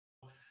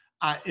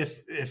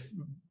if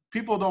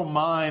people don't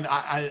mind,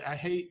 I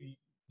hate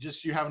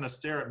just you having to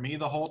stare at me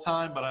the whole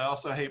time, but I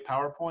also hate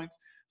PowerPoints.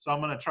 So I'm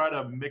going to try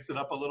to mix it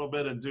up a little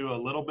bit and do a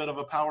little bit of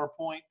a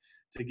PowerPoint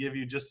to give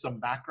you just some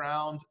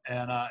background,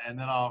 and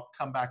then I'll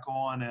come back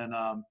on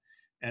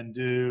and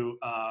do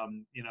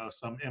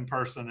some in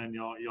person, and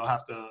you'll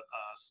have to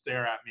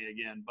stare at me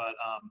again.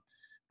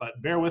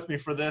 But bear with me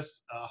for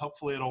this.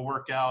 Hopefully it'll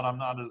work out. I'm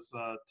not as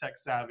tech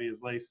savvy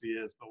as Lacey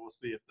is, but we'll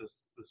see if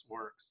this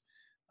works.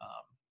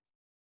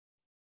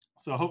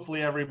 So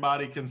hopefully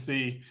everybody can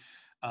see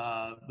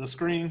the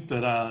screen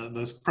that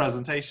this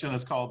presentation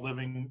is called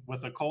Living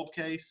with a Cold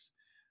Case.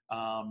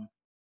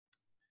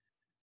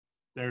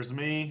 There's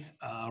me,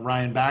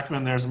 Ryan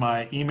Backmann. There's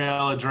my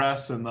email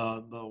address and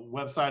the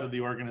website of the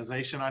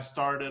organization I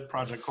started,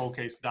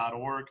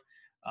 projectcoldcase.org.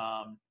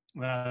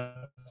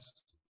 That's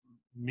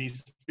me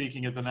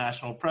speaking at the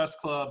National Press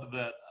Club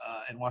that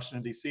in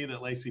Washington, D.C.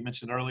 that Lacey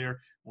mentioned earlier.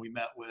 We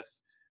met with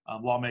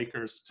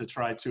lawmakers to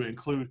try to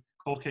include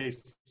cold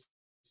case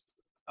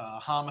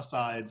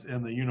homicides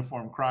in the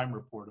Uniform Crime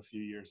Report a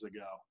few years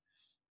ago.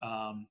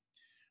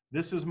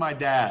 This is my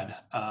dad.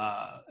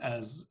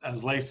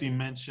 As Lacey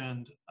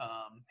mentioned,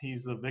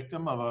 he's the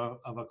victim of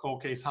a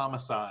cold case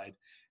homicide.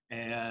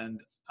 And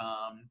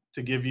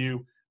to give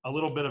you a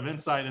little bit of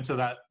insight into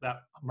that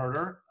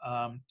murder,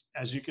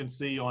 as you can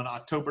see, on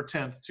October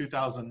 10th,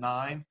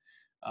 2009,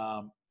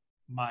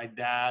 my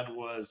dad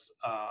was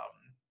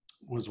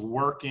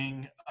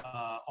working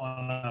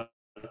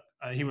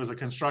he was a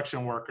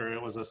construction worker.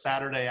 It was a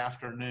Saturday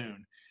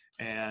afternoon,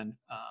 and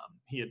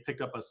he had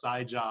picked up a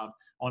side job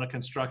on a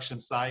construction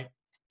site,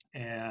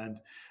 and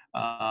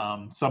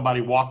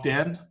somebody walked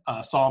in,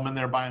 saw him in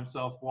there by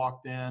himself,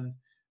 walked in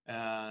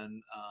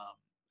and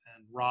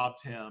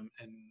robbed him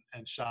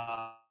and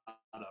shot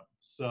him.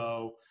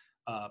 So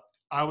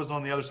I was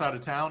on the other side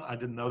of town. I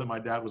didn't know that my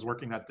dad was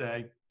working that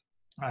day.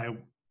 I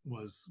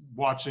was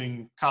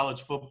watching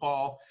college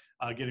football,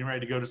 getting ready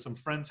to go to some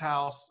friend's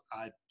house.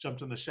 I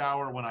jumped in the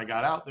shower. When I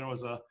got out, there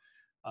was a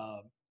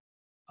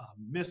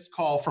missed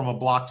call from a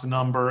blocked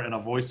number and a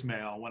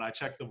voicemail. When I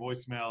checked the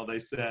voicemail, they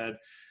said,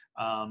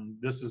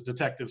 this is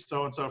Detective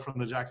so-and-so from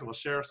the Jacksonville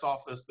Sheriff's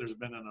Office. There's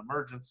been an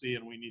emergency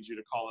and we need you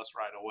to call us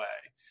right away.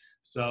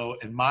 So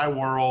in my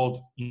world,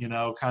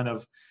 kind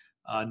of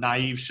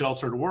naive,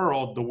 sheltered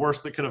world, the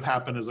worst that could have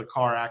happened is a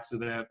car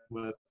accident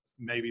with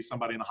maybe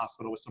somebody in the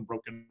hospital with some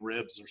broken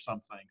ribs or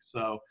something.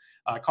 So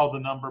I called the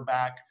number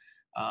back.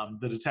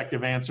 The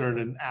detective answered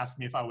and asked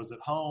me if I was at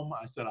home.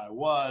 I said I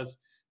was.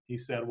 He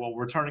said, well,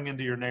 we're turning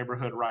into your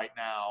neighborhood right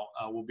now.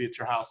 We'll be at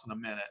your house in a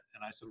minute.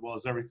 And I said, well,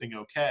 is everything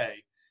okay?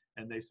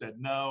 And they said,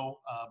 no,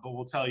 but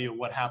we'll tell you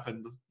what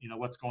happened,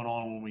 what's going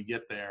on when we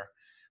get there.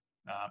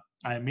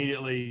 I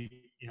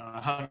immediately, I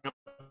hung up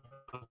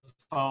the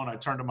phone. I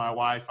turned to my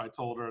wife. I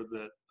told her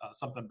that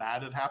something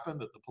bad had happened,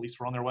 that the police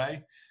were on their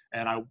way.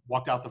 And I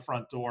walked out the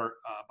front door.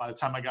 By the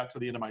time I got to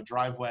the end of my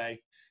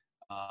driveway,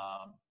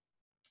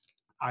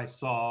 I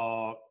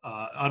saw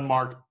an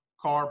unmarked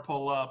car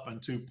pull up and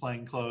two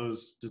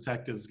plainclothes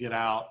detectives get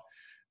out.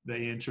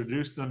 They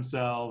introduced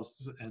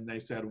themselves and they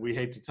said, we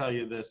hate to tell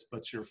you this,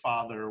 but your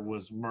father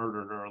was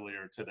murdered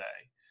earlier today.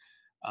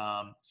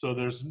 So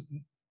there's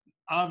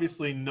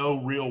obviously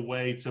no real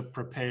way to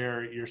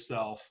prepare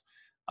yourself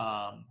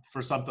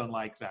for something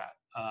like that.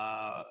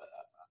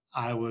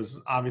 I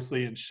was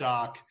obviously in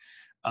shock.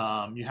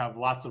 You have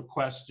lots of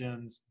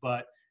questions,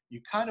 but you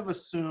kind of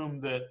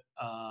assume that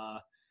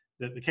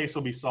that the case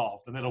will be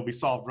solved, and it'll be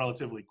solved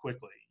relatively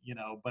quickly,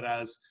 but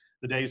as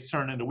the days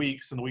turn into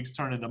weeks and the weeks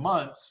turn into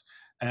months,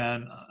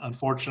 and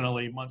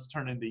unfortunately months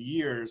turn into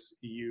years,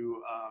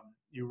 you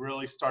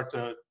really start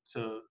to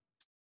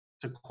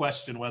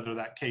question whether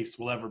that case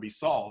will ever be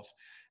solved.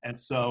 And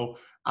so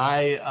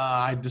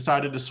I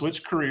decided to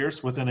switch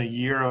careers within a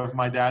year of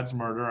my dad's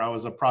murder. I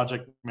was a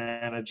project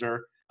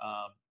manager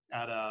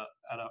at an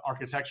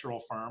architectural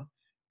firm.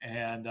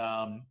 And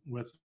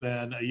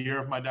within a year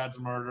of my dad's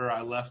murder,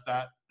 I left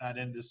that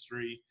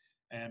industry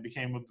and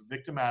became a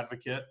victim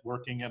advocate,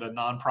 working at a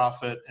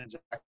nonprofit in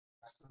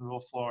Jacksonville,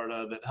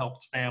 Florida, that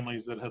helped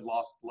families that had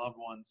lost loved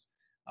ones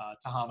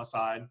to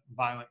homicide,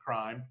 violent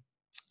crime.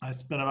 I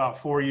spent about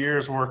 4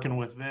 years working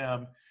with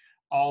them,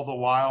 all the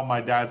while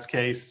my dad's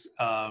case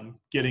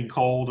getting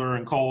colder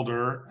and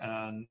colder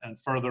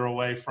and further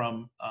away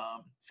from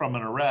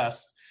an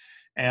arrest.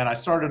 And I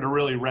started to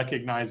really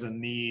recognize a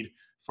need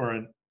for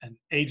an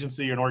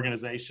agency or an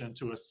organization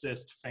to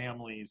assist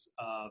families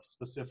of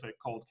specific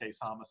cold case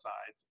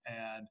homicides.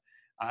 And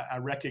I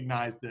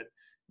recognized that,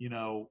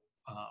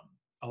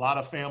 a lot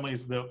of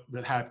families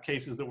that had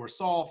cases that were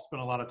solved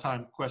spent a lot of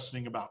time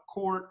questioning about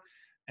court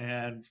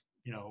and,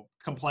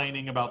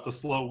 complaining about the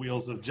slow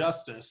wheels of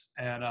justice.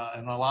 And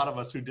a lot of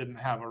us who didn't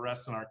have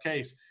arrests in our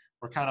case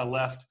were kind of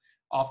left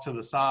off to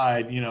the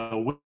side,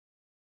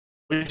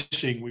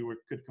 wishing we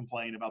could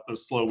complain about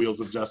those slow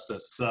wheels of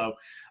justice. So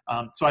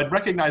I'd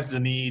recognized the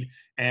need.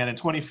 And in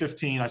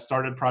 2015, I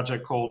started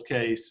Project Cold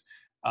Case.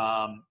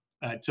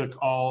 I took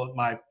all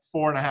my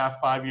 4.5,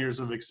 5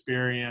 years of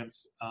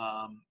experience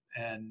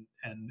and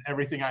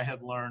everything I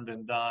had learned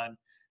and done,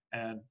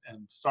 and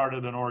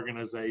started an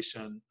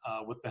organization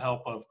with the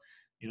help of,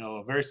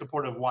 a very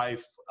supportive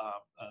wife,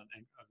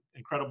 an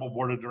incredible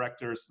board of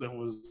directors that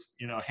was,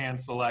 hand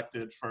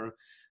selected for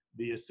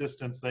the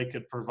assistance they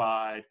could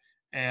provide,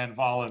 and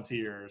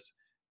volunteers.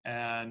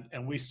 And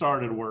we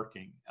started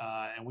working,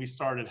 and we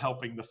started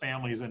helping the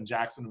families in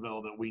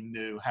Jacksonville that we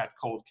knew had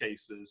cold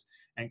cases.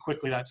 And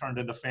quickly that turned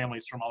into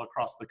families from all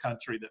across the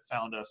country that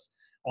found us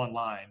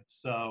online.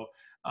 So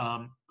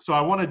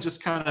I want to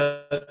just kind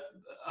of,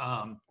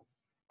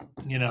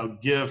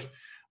 give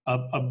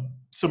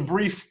some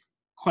brief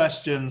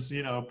questions,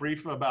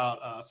 brief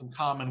about some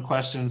common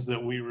questions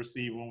that we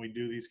receive when we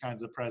do these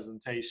kinds of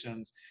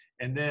presentations.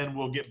 And then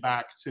we'll get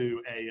back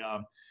to a,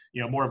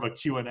 more of a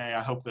Q&A.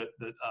 I hope that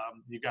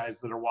you guys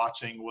that are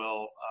watching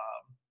will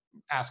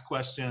ask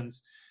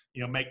questions,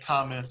 make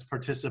comments,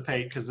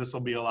 participate, because this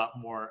will be a lot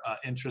more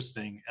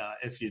interesting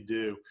if you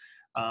do.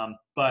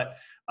 But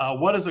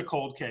what is a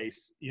cold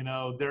case?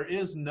 There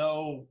is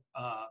no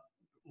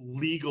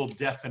legal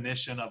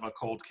definition of a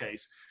cold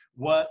case.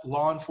 What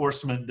law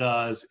enforcement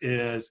does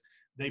is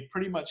they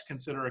pretty much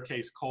consider a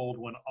case cold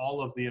when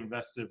all of the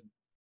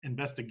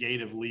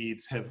investigative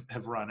leads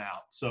have run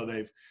out. So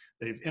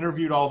they've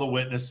interviewed all the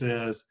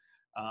witnesses,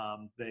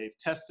 they've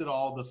tested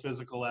all the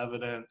physical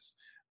evidence,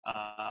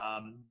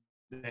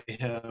 they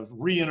have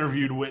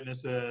re-interviewed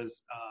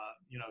witnesses,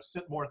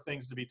 sent more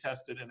things to be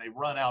tested, and they've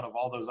run out of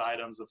all those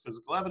items of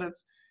physical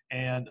evidence.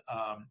 And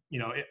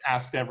it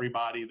asked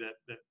everybody that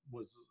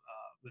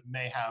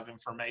may have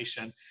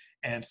information,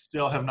 and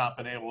still have not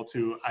been able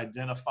to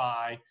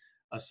identify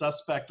a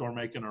suspect or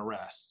make an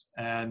arrest.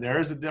 And there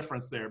is a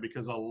difference there,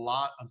 because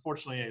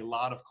unfortunately, a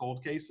lot of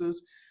cold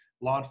cases,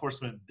 law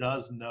enforcement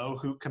does know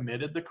who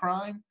committed the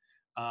crime,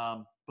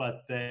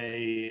 but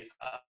they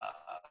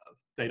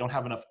don't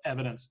have enough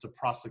evidence to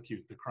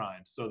prosecute the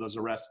crime. So those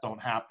arrests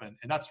don't happen.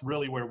 And that's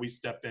really where we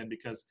step in,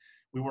 because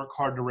we work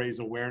hard to raise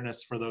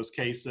awareness for those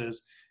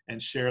cases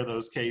and share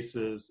those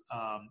cases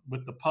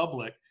with the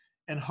public,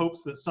 in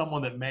hopes that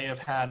someone that may have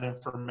had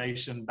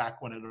information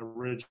back when it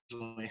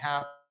originally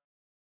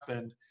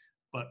happened,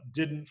 but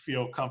didn't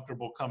feel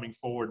comfortable coming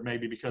forward,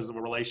 maybe because of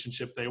a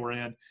relationship they were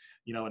in,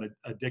 an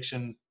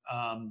addiction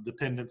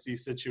dependency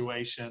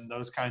situation,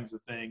 those kinds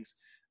of things.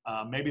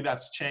 Maybe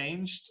that's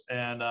changed,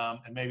 and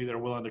maybe they're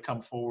willing to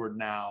come forward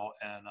now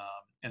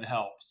and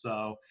help.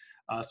 So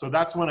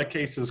that's when a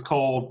case is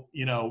cold,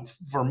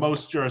 for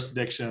most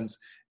jurisdictions,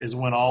 is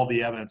when all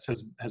the evidence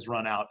has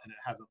run out and it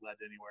hasn't led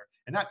anywhere.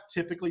 And that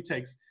typically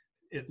takes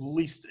at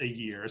least a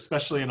year,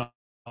 especially in a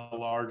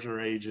larger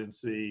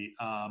agency.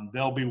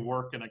 They'll be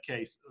working a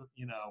case,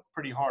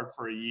 pretty hard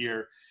for a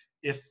year,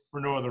 if for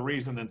no other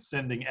reason than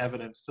sending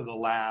evidence to the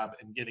lab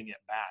and getting it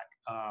back.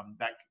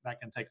 That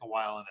can take a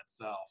while in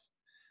itself.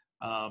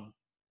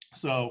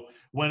 So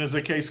when is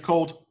a case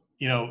cold?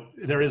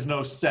 There is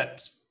no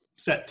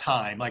set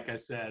time. Like I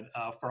said,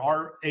 for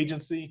our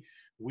agency,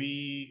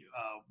 we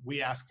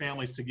ask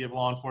families to give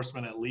law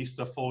enforcement at least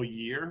a full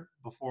year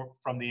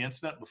from the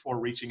incident before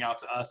reaching out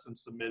to us and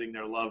submitting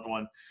their loved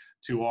one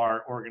to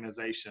our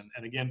organization.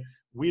 And again,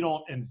 we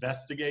don't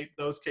investigate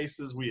those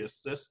cases. We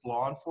assist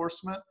law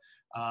enforcement,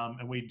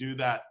 and we do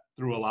that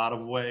through a lot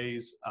of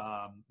ways,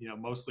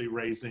 mostly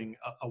raising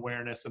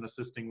awareness and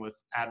assisting with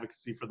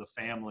advocacy for the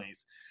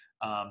families.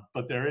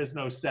 But there is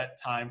no set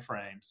time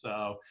frame.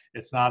 So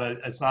it's not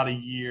a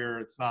year,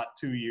 it's not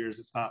 2 years,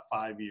 it's not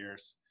 5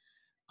 years.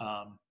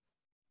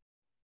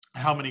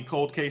 How many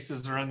cold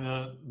cases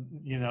are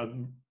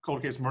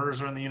cold case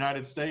murders are in the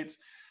United States?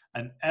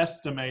 An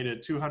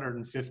estimated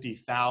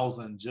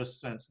 250,000 just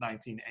since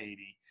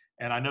 1980.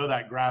 And I know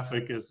that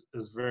graphic is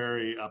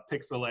very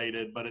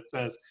pixelated, but it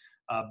says,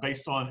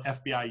 based on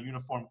FBI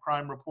uniform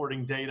crime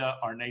reporting data,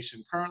 our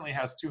nation currently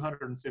has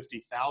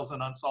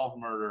 250,000 unsolved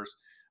murders,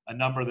 a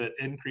number that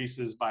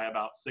increases by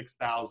about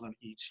 6,000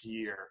 each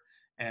year.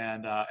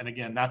 And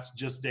again, that's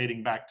just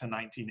dating back to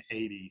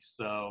 1980.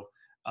 So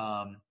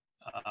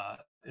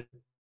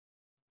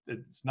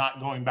it's not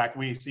going back.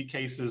 We see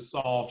cases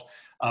solved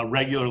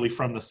regularly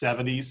from the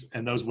 70s,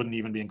 and those wouldn't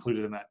even be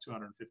included in that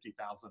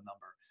 250,000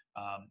 number.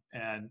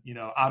 And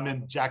I'm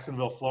in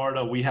Jacksonville,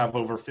 Florida. We have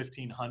over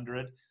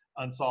 1,500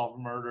 unsolved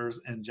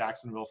murders in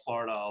Jacksonville,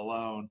 Florida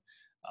alone.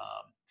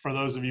 For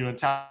those of you in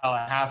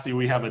Tallahassee,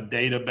 we have a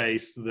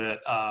database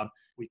that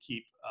we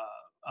keep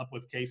up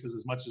with cases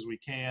as much as we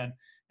can.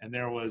 And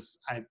there was,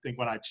 I think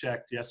when I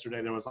checked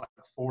yesterday, there was like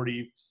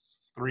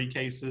 43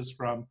 cases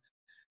from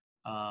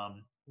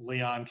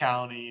Leon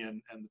County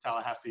and the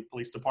Tallahassee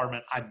Police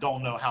Department. I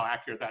don't know how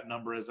accurate that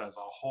number is as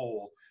a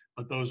whole,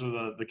 but those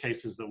are the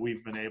cases that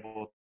we've been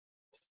able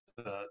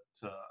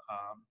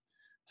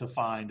to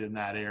find in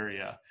that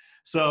area.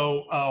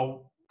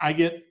 So I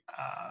get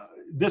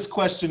this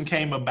question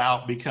came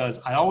about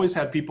because I always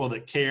had people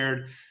that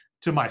cared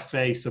to my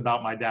face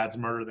about my dad's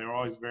murder. They were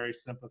always very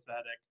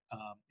sympathetic,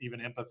 even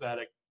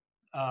empathetic.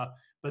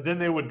 But then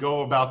they would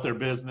go about their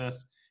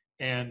business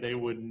and they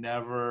would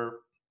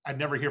never I'd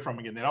never hear from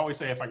them again. They'd always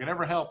say, if I could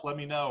ever help, let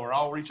me know, or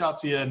I'll reach out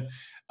to you and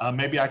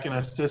maybe I can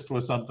assist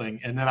with something.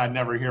 And then I'd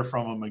never hear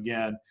from them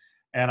again.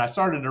 And I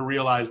started to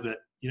realize that,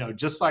 you know,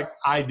 just like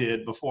I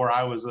did before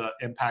I was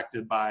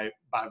impacted by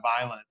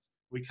violence,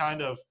 we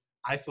kind of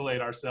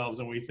isolate ourselves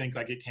and we think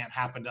like it can't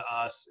happen to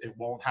us. It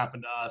won't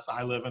happen to us.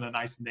 I live in a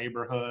nice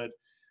neighborhood.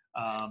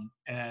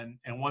 And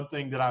one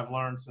thing that I've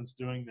learned since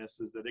doing this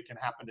is that it can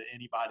happen to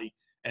anybody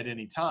at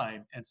any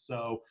time. And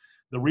so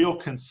the real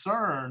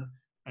concern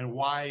and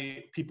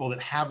why people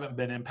that haven't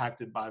been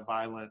impacted by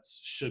violence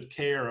should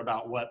care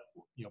about what,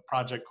 you know,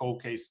 Project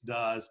Cold Case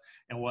does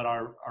and what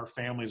our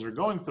families are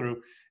going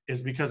through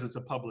is because it's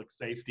a public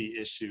safety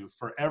issue.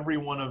 For every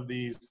one of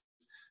these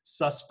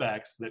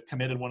suspects that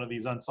committed one of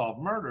these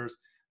unsolved murders,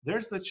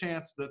 there's the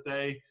chance that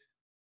they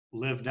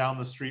live down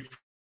the street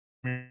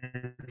from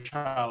your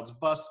child's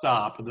bus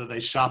stop, that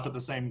they shop at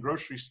the same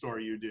grocery store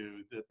you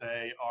do, that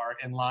they are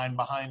in line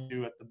behind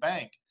you at the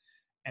bank.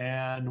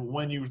 And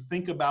when you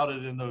think about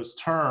it in those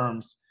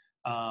terms,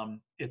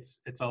 it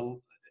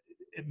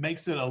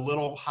makes it a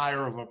little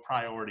higher of a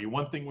priority.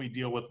 One thing we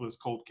deal with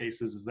cold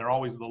cases is they're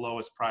always the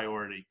lowest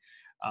priority.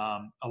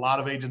 A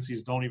lot of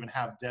agencies don't even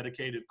have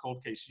dedicated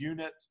cold case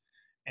units,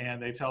 and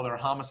they tell their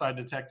homicide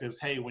detectives,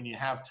 hey, when you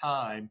have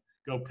time,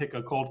 go pick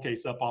a cold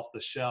case up off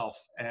the shelf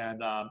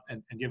and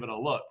give it a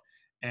look.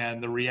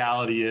 And the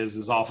reality is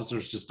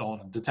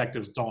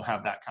detectives don't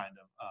have that kind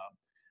of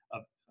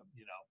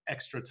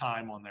extra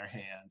time on their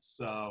hands.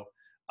 So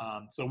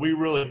we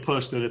really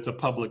push that it's a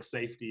public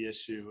safety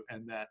issue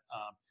and that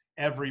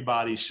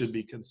everybody should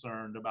be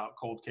concerned about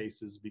cold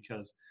cases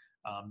because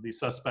these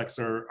suspects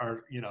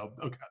are, you know,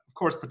 of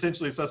course,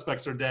 potentially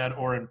suspects are dead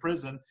or in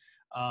prison,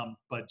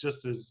 but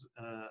just as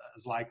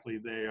likely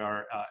they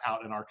are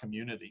out in our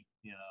community,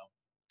 you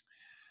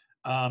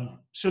know.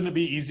 Shouldn't it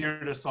be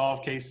easier to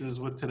solve cases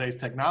with today's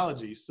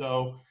technology?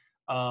 So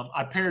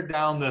I pared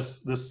down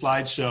this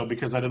slideshow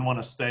because I didn't want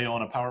to stay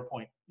on a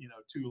PowerPoint, you know,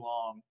 too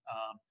long.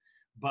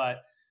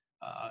 But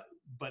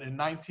in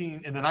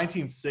the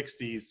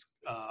 1960s,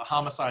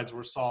 homicides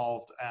were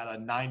solved at a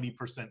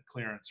 90%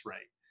 clearance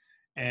rate,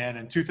 and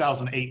in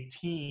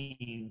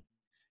 2018,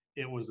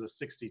 it was a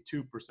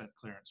 62%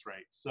 clearance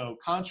rate. So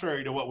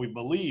contrary to what we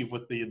believe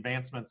with the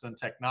advancements in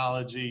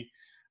technology,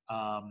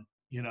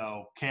 you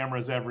know,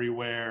 cameras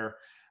everywhere,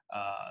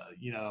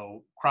 you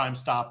know, Crime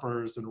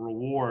Stoppers and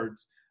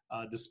rewards.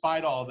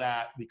 Despite all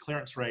that, the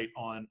clearance rate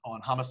on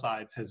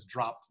homicides has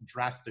dropped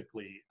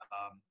drastically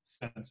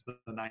since the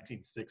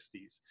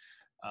 1960s.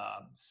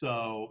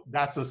 So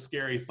that's a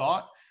scary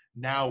thought.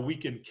 Now we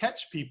can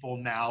catch people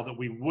now that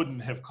we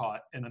wouldn't have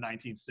caught in the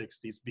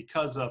 1960s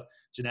because of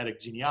genetic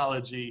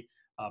genealogy,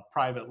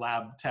 private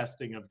lab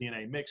testing of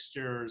DNA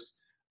mixtures,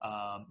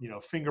 you know,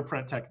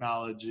 fingerprint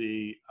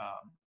technology,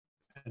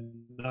 and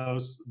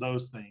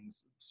those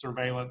things,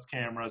 surveillance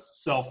cameras,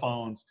 cell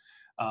phones.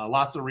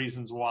 Lots of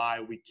reasons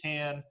why we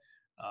can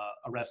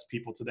arrest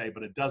people today,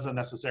 but it doesn't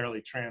necessarily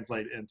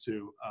translate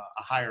into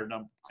a higher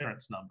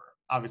clearance number.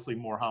 Obviously,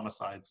 more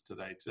homicides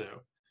today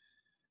too.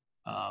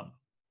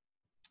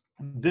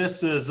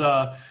 This is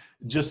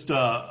just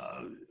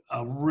a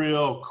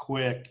real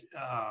quick.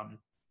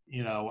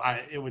 You know,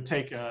 it would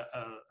take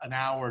an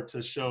hour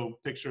to show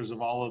pictures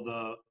of all of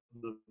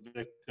the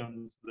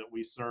victims that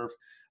we serve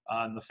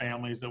and the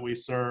families that we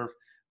serve.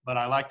 But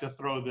I like to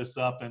throw this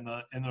up in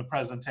the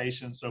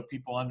presentation so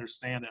people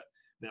understand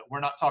that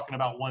we're not talking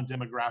about one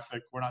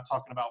demographic. We're not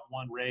talking about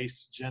one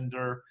race,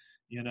 gender,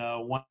 you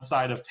know, one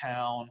side of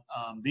town.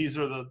 These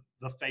are the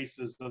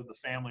faces of the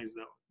families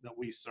that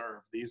we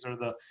serve.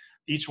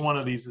 Each one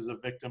of these is a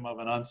victim of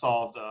an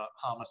unsolved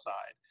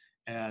homicide.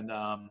 And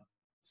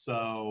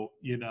so,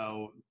 you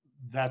know,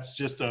 that's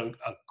just a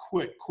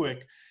quick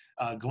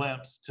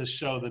glimpse to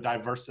show the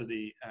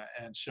diversity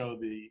and show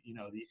the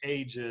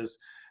ages.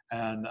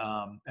 And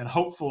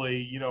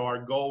hopefully, you know,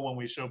 our goal when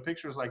we show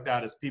pictures like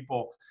that is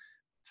people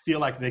feel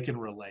like they can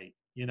relate.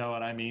 You know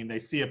what I mean? They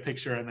see a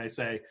picture and they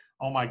say,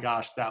 oh my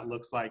gosh, that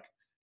looks like,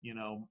 you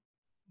know,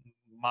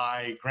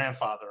 my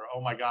grandfather.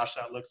 Oh my gosh,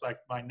 that looks like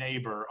my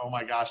neighbor. Oh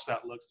my gosh,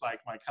 that looks like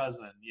my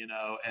cousin, you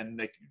know, and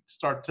they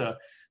start to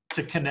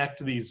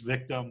connect these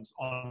victims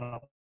on a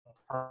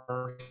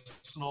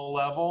personal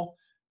level.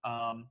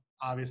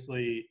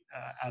 Obviously,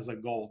 as a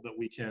goal that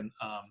we can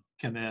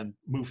then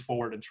move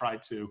forward and try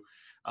to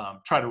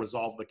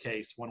resolve the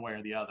case one way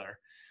or the other.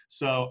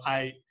 So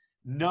I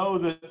know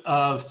that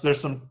there's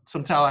some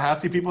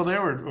Tallahassee people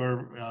there.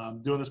 We're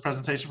doing this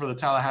presentation for the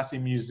Tallahassee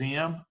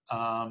Museum.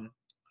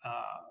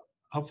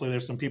 Hopefully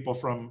there's some people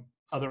from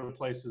other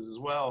places as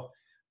well.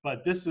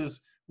 But this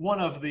is one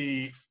of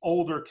the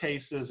older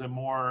cases and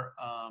more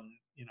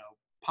you know,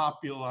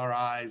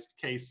 popularized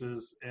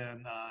cases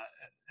in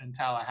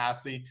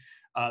Tallahassee.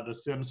 The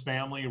Sims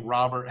family,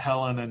 Robert,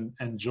 Helen,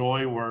 and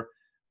Joy, were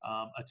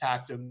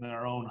attacked in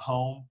their own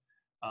home.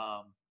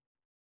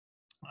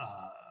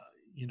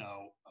 You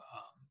know,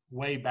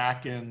 way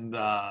back in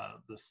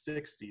the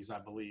 60s, I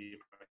believe.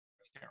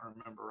 I can't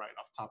remember right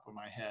off the top of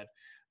my head.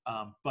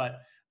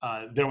 But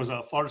there was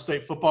a Florida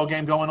State football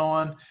game going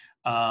on.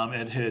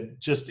 It had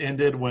just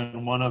ended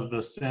when one of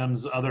the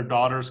Sims' other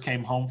daughters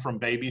came home from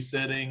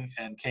babysitting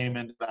and came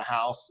into the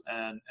house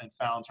and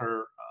found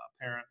her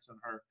parents and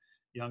her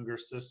younger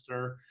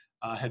sister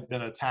had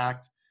been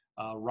attacked.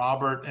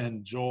 Robert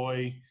and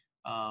Joy,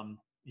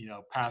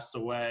 passed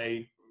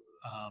away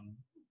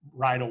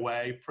right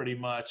away, pretty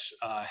much.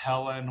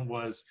 Helen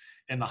was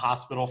in the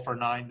hospital for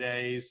 9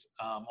 days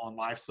on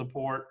life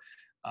support,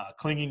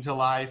 clinging to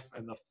life.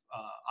 And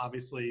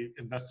obviously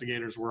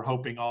investigators were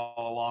hoping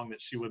all along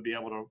that she would be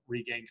able to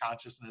regain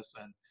consciousness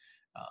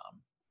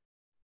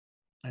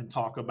and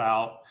talk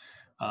about,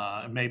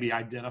 maybe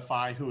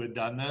identify who had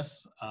done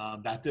this.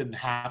 That didn't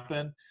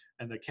happen,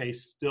 and the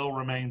case still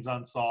remains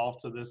unsolved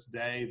to this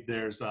day.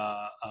 There's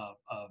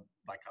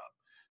like a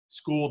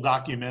school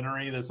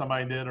documentary that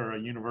somebody did, or a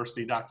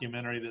university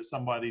documentary that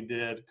somebody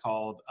did,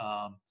 called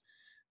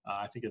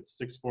I think it's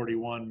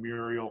 641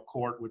 Muriel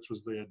Court, which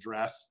was the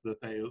address that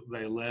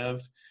they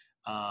lived.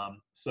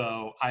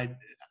 So I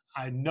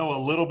know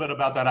a little bit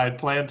about that. I had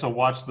planned to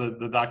watch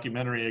the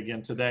documentary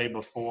again today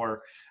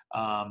before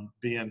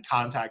being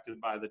contacted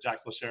by the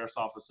Jacksonville Sheriff's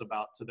Office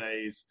about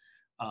today's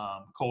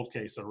cold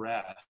case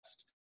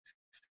arrest.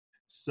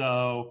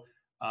 So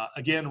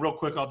again, real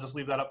quick, I'll just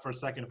leave that up for a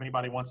second. If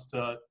anybody wants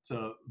to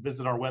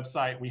visit our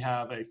website, we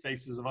have a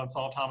Faces of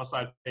Unsolved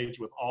Homicide page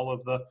with all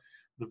of the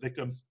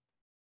victims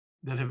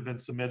that have been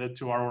submitted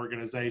to our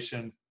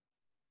organization.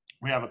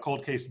 We have a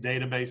cold case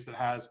database that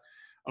has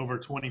over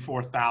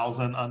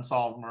 24,000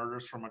 unsolved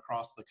murders from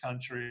across the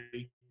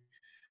country.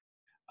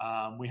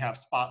 We have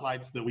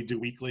spotlights that we do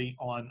weekly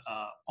on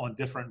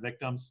different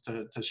victims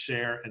to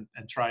share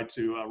and try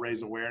to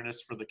raise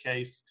awareness for the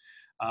case.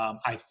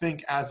 I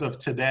think as of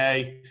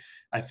today,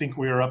 I think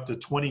we are up to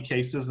 20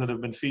 cases that have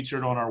been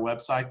featured on our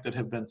website that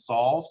have been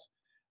solved.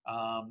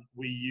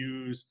 We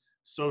use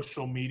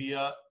social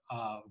media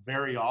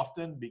very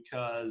often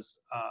because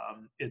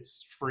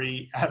it's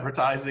free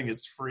advertising,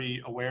 it's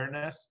free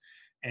awareness,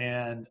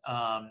 and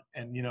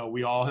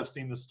we all have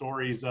seen the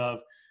stories of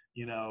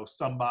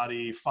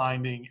somebody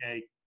finding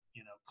a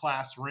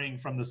class ring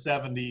from the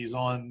 70s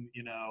on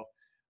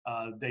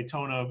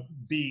Daytona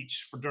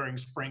Beach during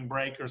spring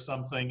break or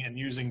something, and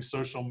using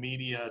social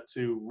media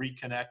to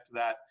reconnect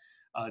that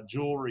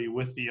jewelry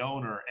with the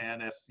owner.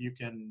 And if you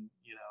can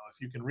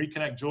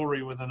reconnect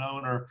jewelry with an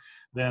owner,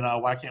 then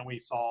why can't we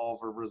solve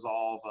or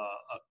resolve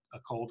a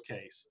cold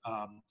case?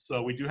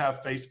 So we do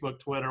have Facebook,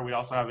 Twitter. We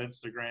also have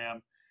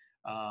Instagram,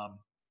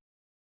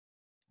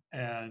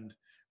 and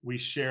we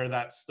share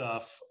that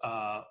stuff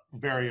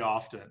very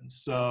often.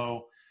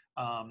 So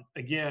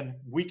again,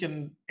 we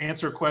can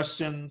answer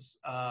questions.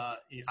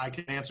 I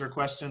can answer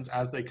questions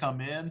as they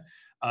come in.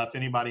 If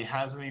anybody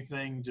has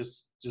anything,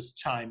 just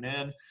chime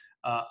in.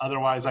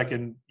 Otherwise, I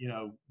can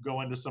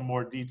go into some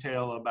more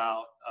detail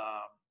about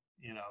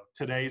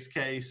today's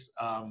case.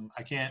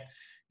 I can't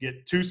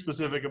get too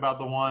specific about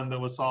the one that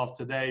was solved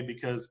today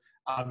because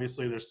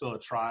obviously there's still a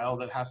trial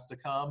that has to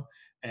come.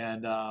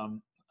 And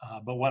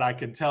but what I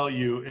can tell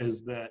you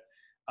is that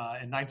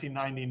in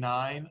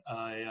 1999,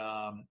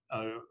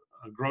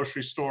 a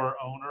grocery store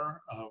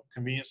owner, a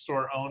convenience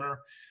store owner,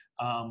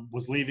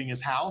 was leaving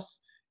his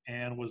house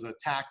and was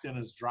attacked in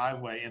his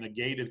driveway in a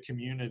gated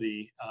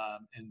community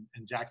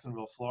in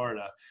Jacksonville,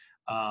 Florida.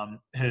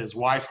 His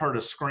wife heard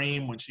a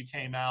scream. When she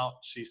came out,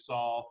 she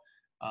saw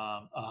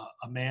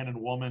a man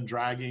and woman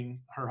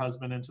dragging her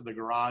husband into the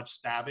garage,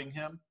 stabbing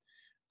him.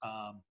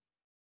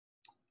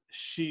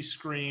 She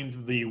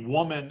screamed. The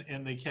woman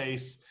in the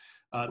case,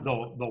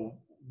 the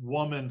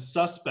woman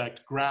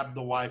suspect, grabbed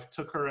the wife,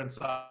 took her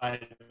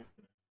inside,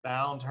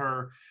 bound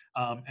her,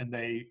 and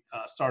they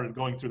started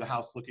going through the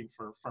house looking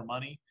for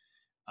money.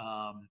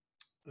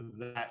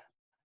 That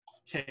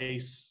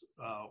case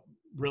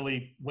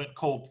really went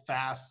cold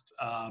fast,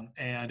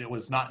 and it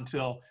was not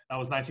until, that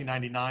was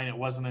 1999, it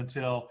wasn't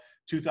until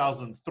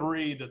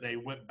 2003 that they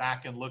went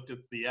back and looked at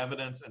the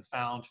evidence and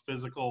found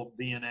physical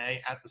DNA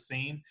at the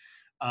scene.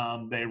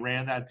 They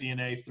ran that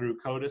DNA through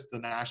CODIS, the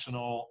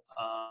national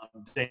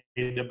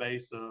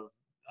database of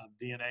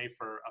DNA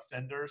for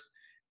offenders,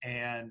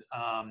 and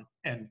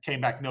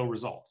came back no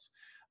results.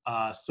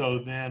 So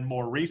then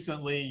more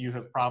recently, you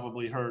have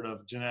probably heard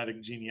of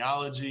genetic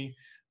genealogy.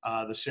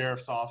 The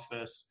sheriff's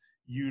office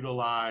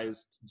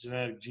utilized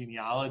genetic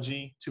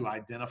genealogy to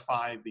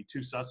identify the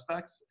two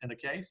suspects in the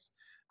case.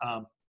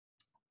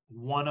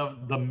 One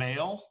of the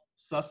male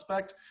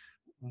suspect,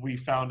 we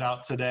found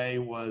out today,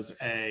 was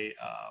a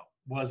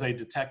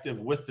detective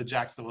with the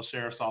Jacksonville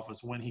Sheriff's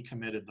Office when he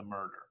committed the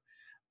murder.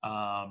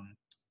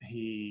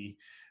 He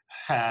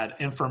had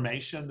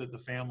information that the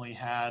family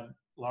had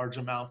large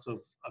amounts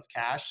of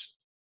cash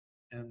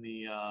in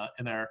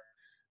their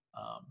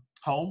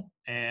home,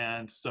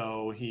 and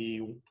so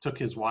he took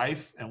his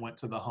wife and went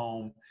to the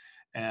home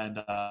and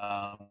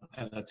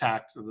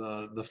attacked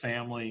the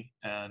family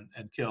and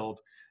killed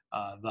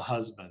the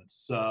husband.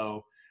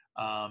 So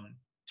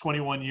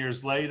 21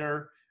 years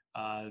later,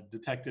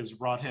 detectives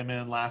brought him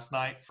in last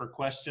night for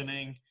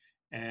questioning,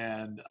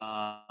 and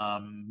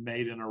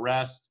made an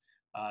arrest.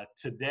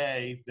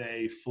 Today,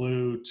 they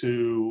flew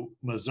to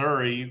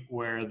Missouri,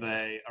 where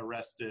they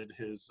arrested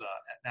his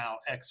now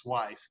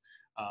ex-wife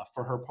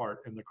for her part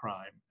in the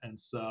crime. And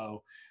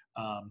so,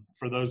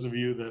 for those of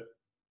you that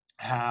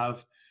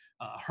have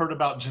heard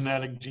about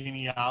genetic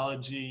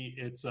genealogy,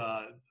 it's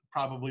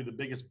probably the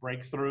biggest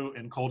breakthrough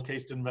in cold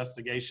case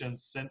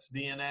investigations since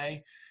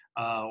DNA.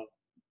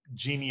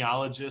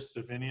 Genealogists,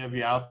 if any of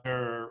you out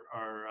there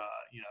are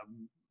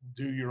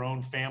do your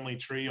own family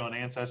tree on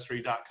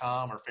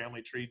ancestry.com or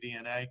family tree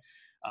DNA,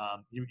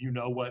 you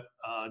know what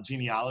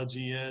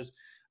genealogy is.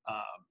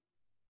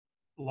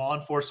 Law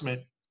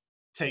enforcement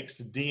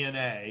takes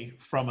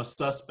DNA from a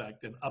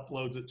suspect and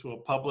uploads it to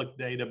a public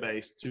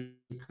database to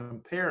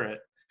compare it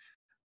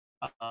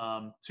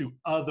to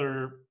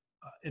other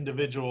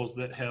individuals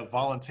that have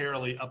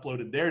voluntarily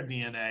uploaded their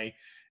DNA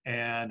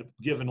and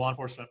given law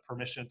enforcement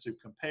permission to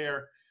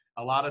compare.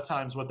 A lot of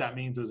times what that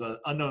means is an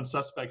unknown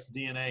suspect's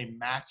DNA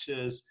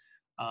matches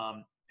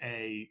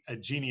a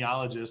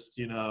genealogist,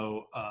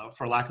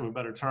 for lack of a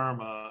better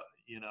term, a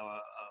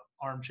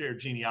armchair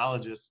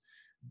genealogist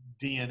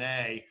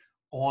DNA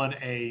on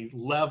a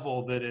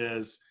level that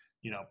is,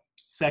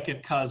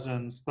 second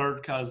cousins,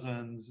 third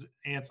cousins,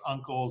 aunts,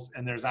 uncles,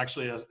 and there's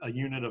actually a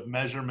unit of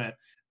measurement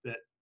that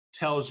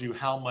tells you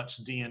how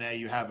much DNA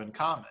you have in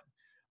common.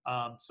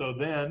 So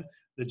then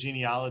the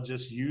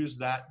genealogists use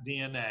that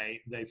DNA,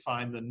 they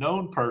find the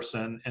known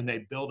person, and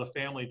they build a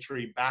family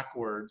tree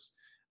backwards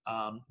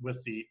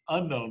with the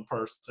unknown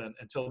person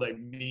until they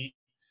meet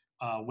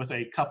with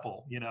a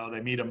couple.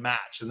 They meet a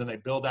match, and then they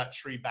build that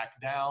tree back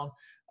down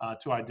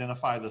to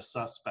identify the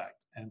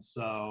suspect. And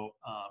so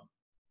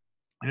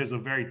it is a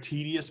very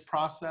tedious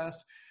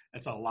process.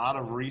 It's a lot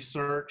of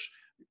research,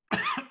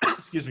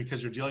 excuse me,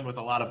 because you're dealing with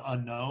a lot of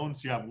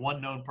unknowns. You have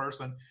one known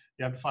person,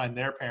 you have to find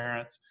their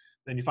parents,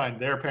 then you find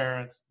their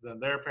parents, then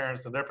their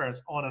parents, and their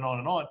parents, on and on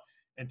and on,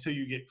 until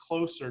you get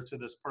closer to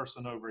this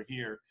person over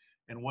here.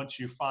 And once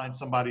you find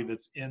somebody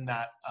that's in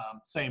that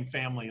same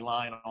family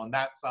line on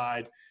that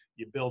side,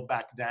 you build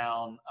back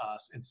down.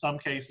 In some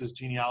cases,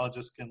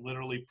 genealogists can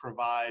literally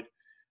provide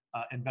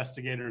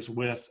investigators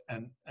with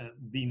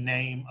the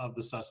name of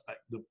the suspect.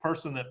 The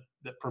person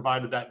that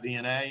provided that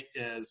DNA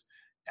is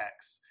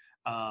X.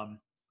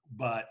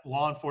 But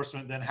law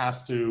enforcement then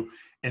has to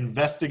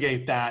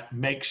investigate that,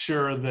 make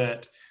sure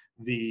that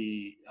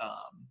the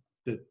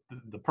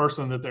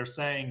person that they're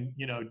saying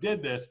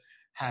did this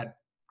had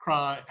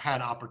crime,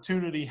 had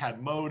opportunity,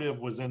 had motive,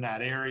 was in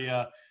that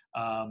area,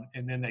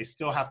 and then they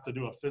still have to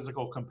do a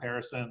physical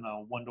comparison,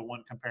 a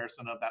one-to-one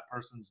comparison of that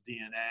person's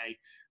DNA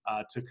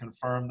to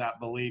confirm that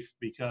belief,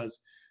 because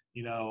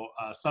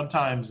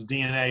sometimes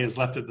DNA is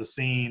left at the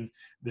scene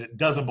that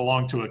doesn't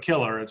belong to a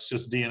killer. It's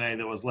just DNA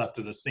that was left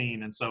at a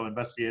scene, and so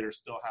investigators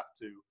still have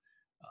to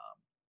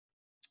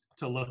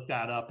look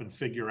that up and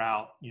figure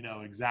out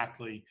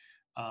exactly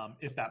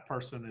if that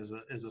person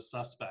is a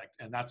suspect.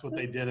 And that's what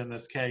they did in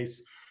this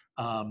case.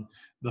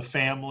 The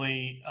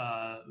family,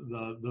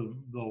 the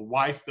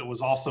wife that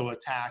was also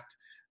attacked,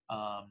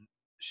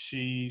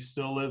 she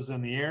still lives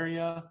in the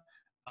area.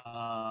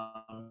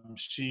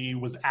 She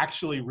was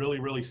actually really,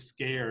 really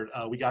scared.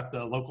 We got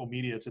the local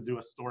media to do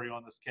a story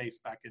on this case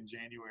back in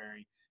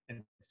January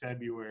and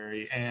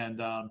February,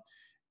 and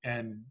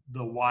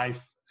the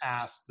wife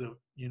asked the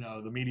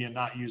media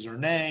not use her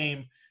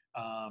name,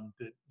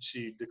 that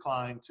she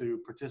declined to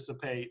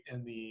participate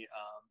in the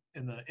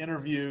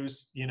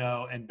interviews,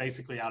 and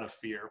basically out of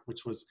fear,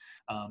 which was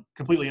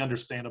completely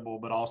understandable,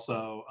 but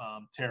also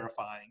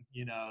terrifying,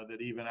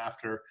 that even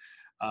after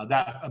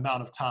that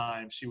amount of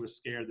time, she was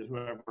scared that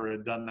whoever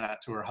had done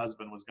that to her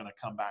husband was going to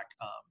come back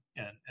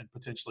and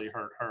potentially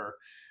hurt her.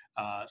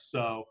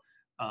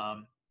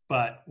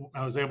 But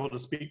I was able to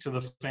speak to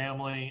the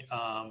family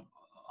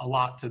a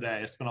lot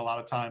today. I spent a lot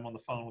of time on the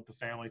phone with the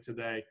family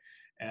today.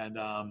 And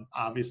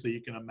obviously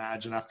you can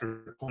imagine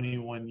after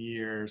 21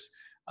 years,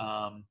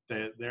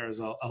 there's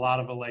a lot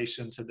of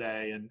elation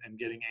today and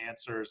getting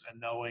answers and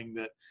knowing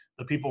that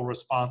the people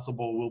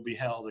responsible will be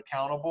held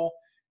accountable,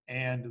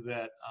 and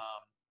that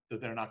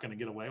they're not going to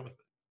get away with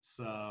it.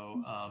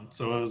 So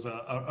it was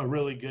a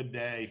really good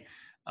day,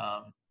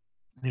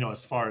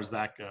 as far as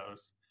that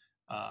goes.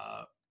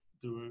 I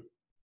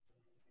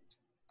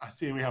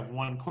see we have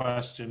one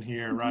question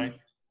here, right?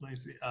 Let me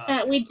see.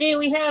 We do.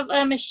 We have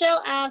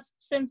Michelle asked,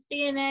 since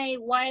DNA,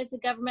 why is the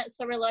government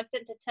so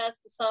reluctant to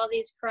test to solve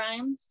these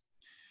crimes?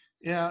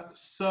 Yeah,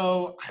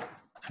 so,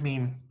 I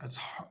mean, it's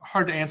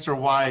hard to answer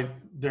why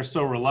they're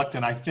so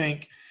reluctant. I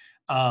think,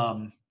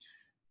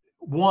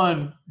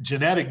 one,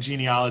 genetic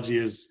genealogy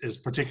is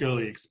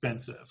particularly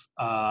expensive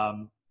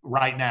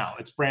right now.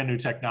 It's brand new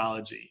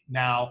technology.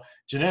 Now,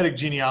 genetic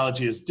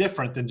genealogy is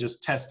different than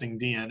just testing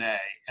DNA.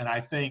 And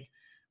I think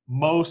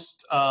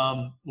most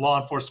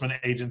law enforcement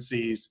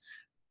agencies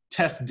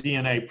test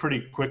DNA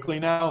pretty quickly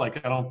now.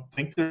 Like, I don't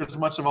think there's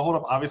much of a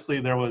holdup. Obviously,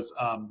 there was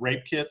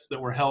rape kits that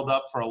were held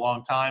up for a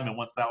long time. And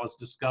once that was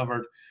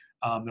discovered,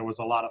 there was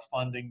a lot of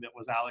funding that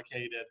was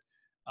allocated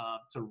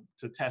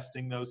to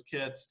testing those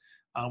kits.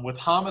 With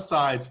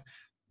homicides,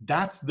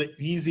 that's the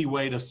easy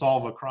way to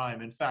solve a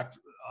crime. In fact,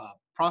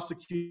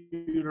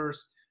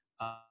 prosecutors,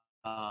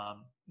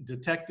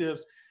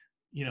 detectives,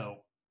 you know,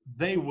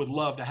 they would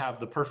love to have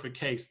the perfect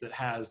case that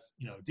has,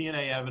 you know,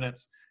 DNA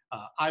evidence,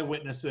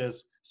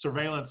 eyewitnesses,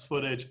 surveillance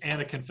footage,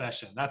 and a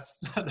confession. That's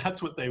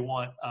that's what they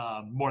want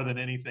more than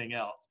anything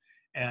else.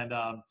 And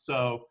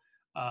so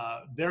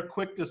they're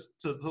quick to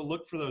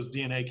look for those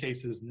DNA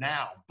cases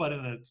now. But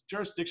in a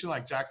jurisdiction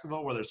like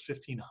Jacksonville, where there's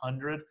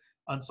 1,500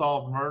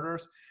 unsolved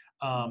murders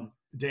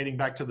dating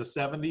back to the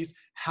 70s,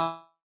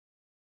 how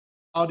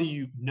do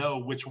you know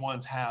which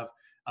ones have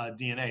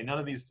DNA?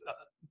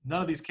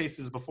 None of these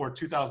cases before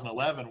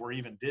 2011 were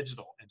even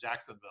digital in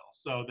Jacksonville.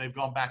 So they've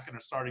gone back and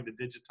are starting to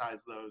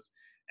digitize those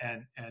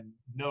and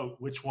note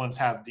which ones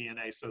have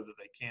DNA so that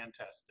they can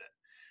test it.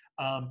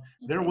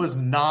 There was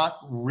not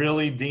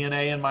really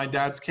DNA in my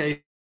dad's case.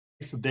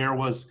 There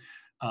was,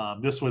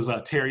 this was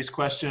Terry's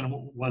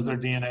question, was there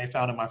DNA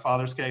found in my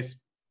father's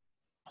case?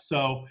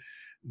 So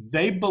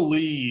they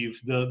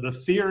believe, the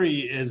theory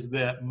is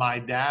that my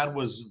dad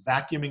was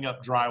vacuuming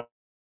up drywall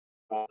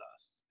with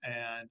us.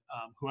 And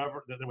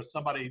there was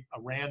somebody,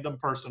 a random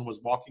person was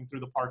walking through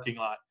the parking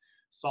lot,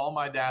 saw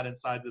my dad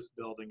inside this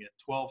building at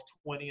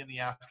 12:20 in the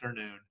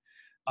afternoon,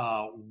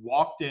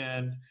 walked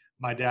in.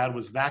 My dad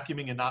was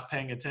vacuuming and not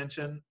paying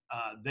attention.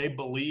 They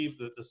believe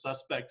that the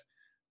suspect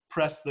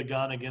pressed the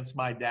gun against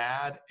my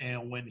dad.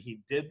 And when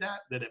he did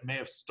that, that it may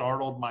have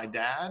startled my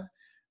dad.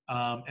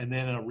 And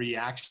then in a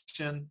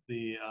reaction,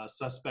 the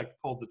suspect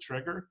pulled the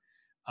trigger.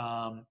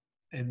 And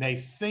they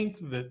think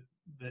that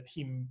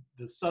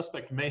the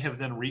suspect may have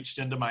then reached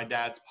into my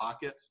dad's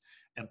pockets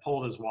and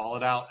pulled his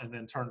wallet out and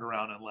then turned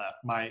around and left.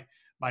 My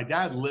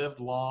dad lived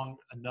long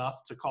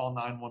enough to call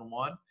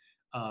 911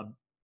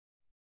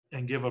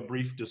 and give a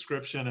brief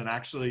description. And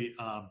actually,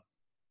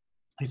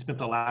 he spent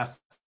the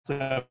last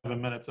 7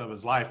 minutes of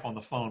his life on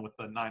the phone with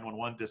the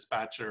 911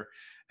 dispatcher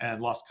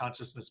and lost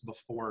consciousness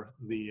before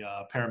the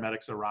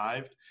paramedics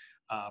arrived.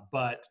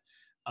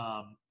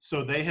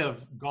 So they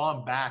have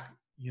gone back,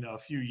 you know, a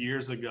few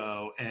years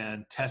ago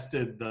and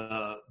tested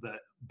the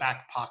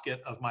back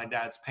pocket of my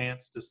dad's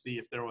pants to see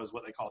if there was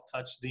what they call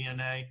touch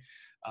DNA,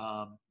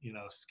 you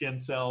know, skin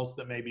cells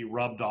that may be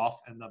rubbed off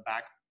in the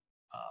back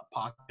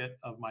pocket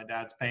of my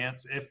dad's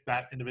pants. If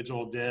that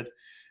individual did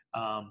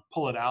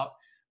pull it out,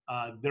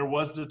 there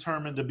was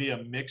determined to be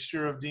a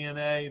mixture of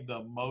DNA.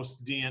 The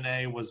most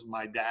DNA was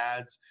my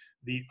dad's.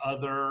 The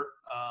other,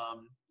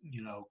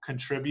 you know,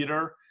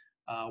 contributor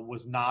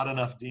was not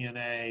enough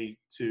DNA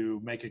to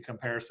make a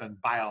comparison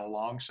by a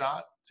long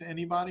shot to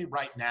anybody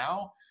right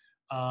now.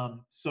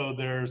 So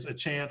there's a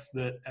chance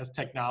that as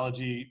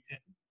technology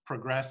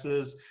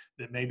progresses,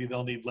 that maybe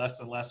they'll need less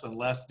and less and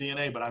less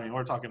DNA. But I mean,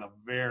 we're talking a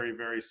very,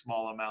 very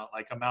small amount,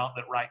 like amount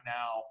that right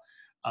now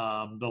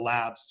the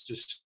labs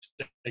just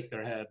shake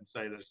their head and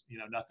say there's, you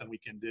know, nothing we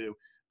can do.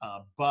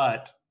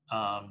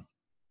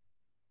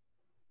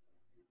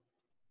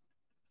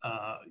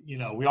 You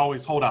know, we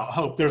always hold out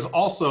hope. There's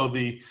also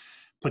the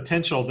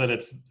potential that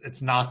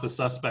it's not the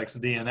suspect's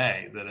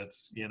DNA, that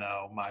it's, you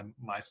know,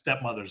 my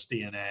stepmother's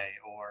DNA,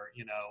 or,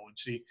 you know, when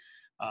she,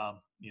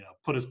 you know,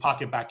 put his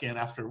pocket back in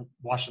after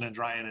washing and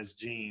drying his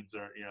jeans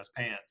or, you know, his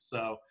pants.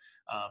 So,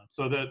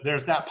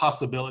 there's that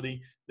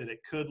possibility that it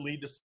could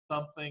lead to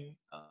something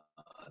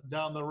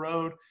down the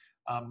road.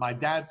 My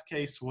dad's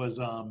case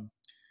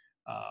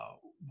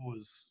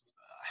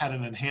had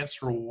an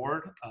enhanced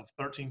reward of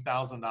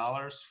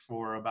 $13,000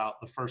 for about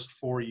the first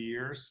 4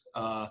 years.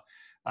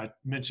 I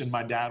mentioned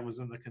my dad was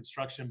in the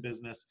construction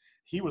business.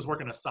 He was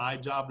working a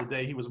side job the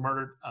day he was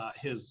murdered.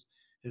 His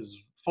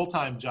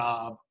full-time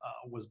job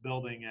was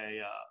building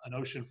an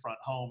oceanfront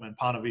home in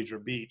Ponte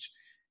Vedra Beach.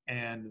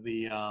 And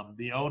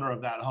the owner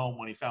of that home,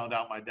 when he found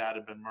out my dad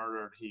had been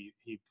murdered, he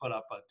put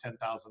up a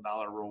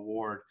 $10,000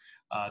 reward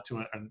to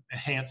an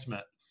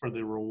enhancement for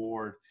the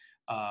reward,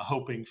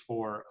 hoping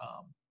for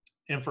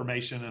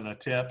information and a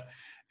tip.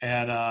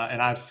 And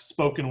I've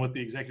spoken with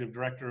the executive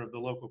director of the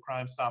local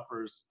Crime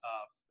Stoppers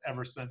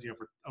ever since, you know,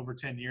 for over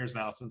 10 years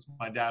now, since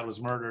my dad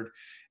was murdered.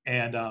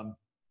 And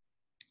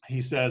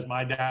he says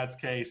my dad's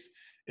case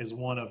is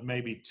one of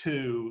maybe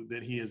 2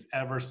 that he has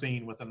ever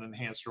seen with an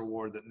enhanced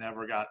reward that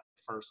never got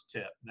first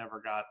tip,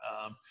 never got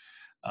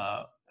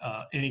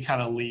any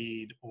kind of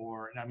lead,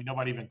 or, I mean,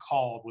 nobody even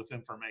called with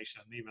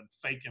information, even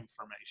fake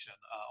information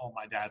on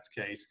my dad's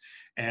case.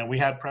 And we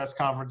had press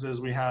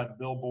conferences, we had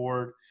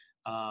billboard,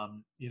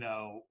 you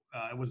know,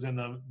 it was in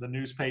the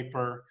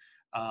newspaper.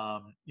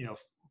 You know,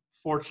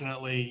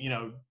 fortunately, you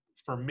know,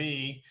 for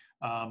me,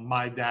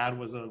 my dad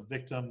was a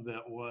victim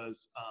that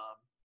was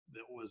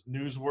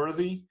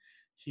newsworthy.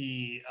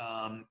 He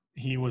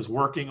was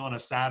working on a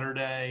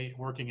Saturday,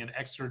 working an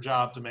extra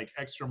job to make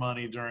extra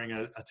money during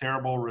a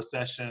terrible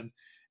recession,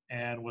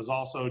 and was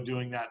also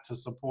doing that to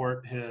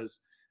support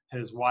his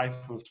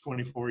wife of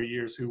 24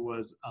 years who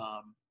was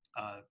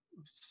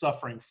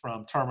suffering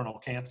from terminal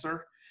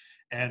cancer.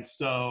 And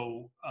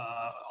so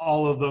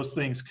all of those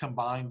things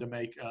combined to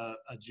make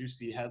a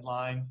juicy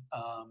headline.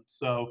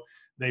 So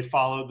they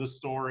followed the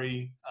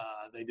story.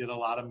 They did a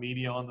lot of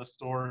media on the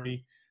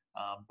story,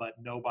 but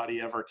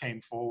nobody ever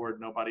came forward.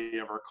 Nobody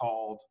ever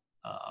called.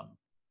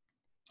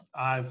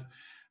 I've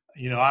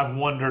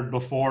wondered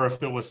before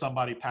if it was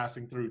somebody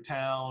passing through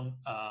town,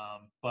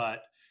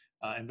 but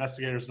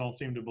investigators don't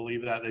seem to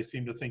believe that. They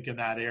seem to think in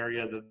that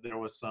area that there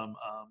was some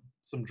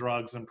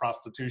drugs and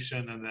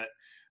prostitution, and that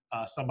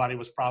somebody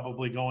was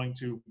probably going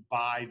to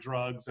buy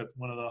drugs at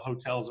one of the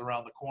hotels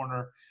around the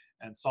corner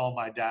and saw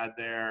my dad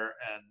there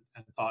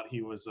and thought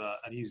he was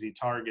an easy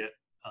target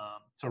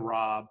to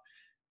rob.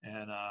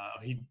 And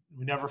we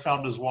never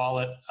found his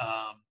wallet.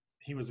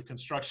 He was a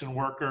construction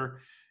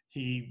worker.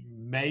 He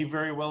may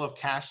very well have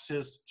cashed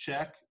his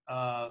check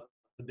the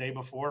day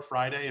before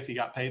Friday if he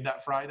got paid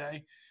that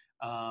Friday.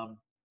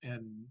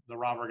 And the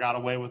robber got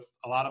away with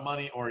a lot of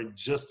money, or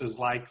just as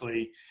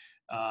likely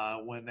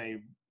when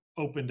they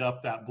opened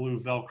up that blue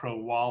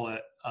Velcro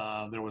wallet,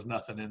 there was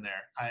nothing in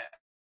there.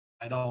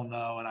 I don't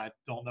know, and I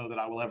don't know that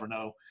I will ever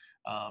know,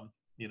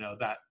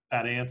 that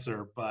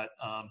answer. But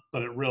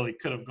it really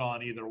could have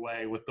gone either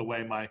way with the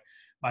way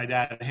my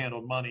dad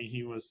handled money.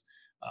 He was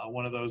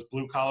one of those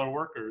blue collar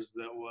workers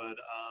that would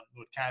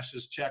cash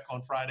his check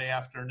on Friday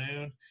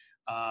afternoon,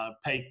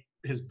 pay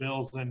his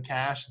bills in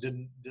cash,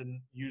 didn't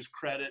use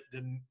credit,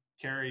 didn't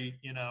carry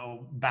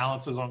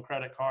balances on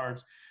credit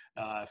cards.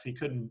 If he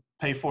couldn't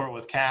pay for it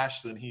with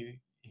cash, then he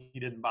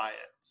didn't buy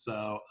it.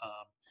 So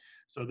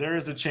there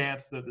is a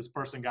chance that this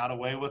person got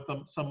away with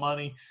some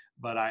money,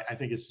 but I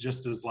think it's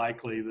just as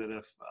likely that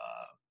if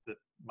that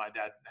my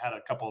dad had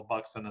a couple of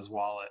bucks in his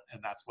wallet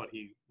and that's what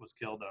he was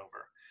killed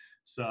over.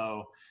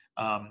 So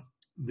I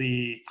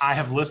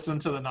have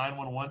listened to the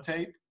 911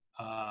 tape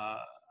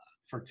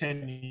for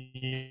 10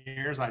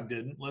 years. I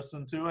didn't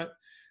listen to it.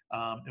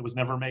 It was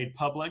never made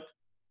public,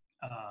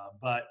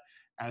 but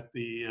at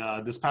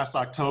this past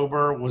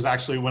October was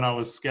actually when I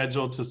was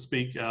scheduled to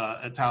speak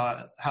at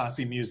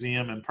Tallahassee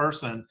Museum in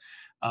person.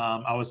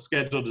 I was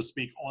scheduled to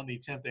speak on the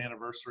 10th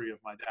anniversary of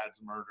my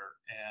dad's murder,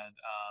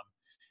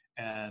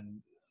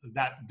 and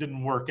that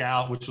didn't work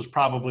out, which was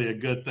probably a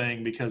good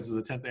thing because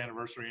the 10th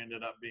anniversary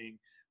ended up being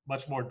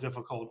much more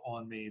difficult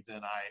on me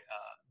than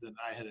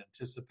I had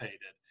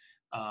anticipated.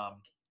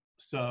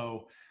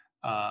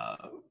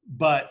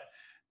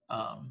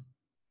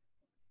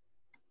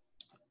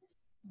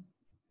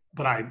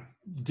 But I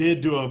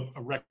did do a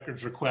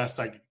records request.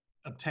 I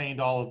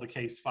obtained all of the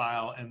case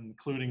file,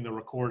 including the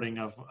recording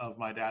of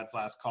my dad's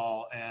last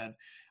call. And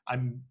I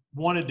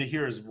wanted to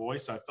hear his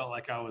voice. I felt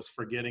like I was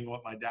forgetting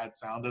what my dad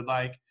sounded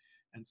like.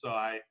 And so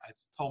I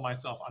told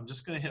myself, I'm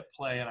just going to hit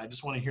play. And I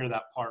just want to hear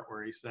that part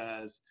where he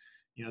says,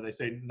 they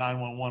say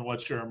 911,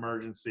 what's your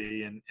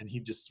emergency? And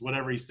he just,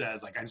 whatever he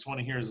says, like, I just want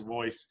to hear his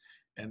voice,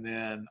 and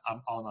then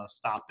I'm going to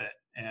stop it.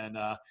 And,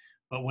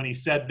 but when he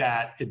said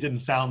that, it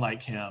didn't sound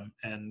like him,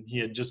 and he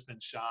had just been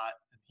shot,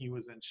 and he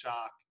was in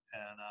shock,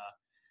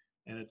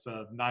 and it's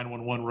a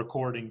 911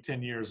 recording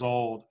 10 years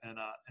old. And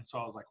so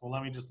I was like, well,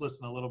 let me just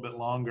listen a little bit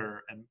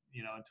longer, and,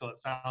 until it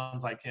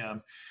sounds like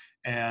him.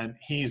 And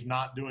he's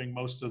not doing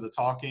most of the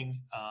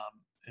talking.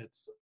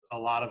 It's a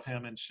lot of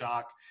him in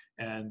shock,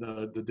 and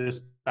the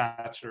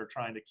dispatcher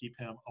trying to keep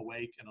him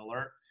awake and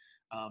alert.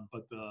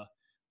 But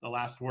the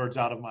last words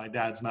out of my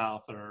dad's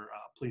mouth are,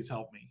 please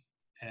help me.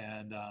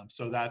 And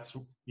so that's,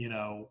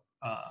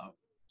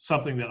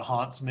 something that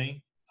haunts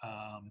me.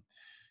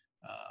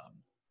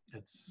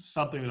 It's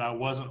something that I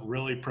wasn't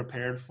really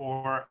prepared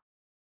for.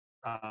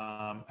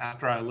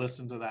 After I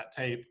listened to that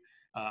tape,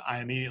 I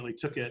immediately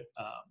took it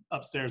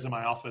upstairs in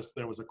my office.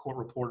 There was a court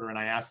reporter, and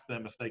I asked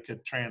them if they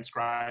could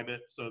transcribe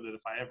it so that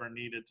if I ever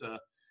needed to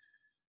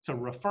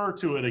refer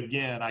to it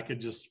again, I could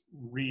just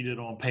read it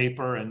on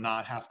paper and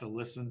not have to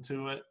listen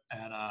to it.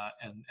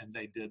 And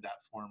they did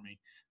that for me.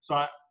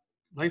 So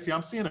Lacey,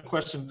 I'm seeing a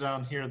question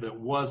down here that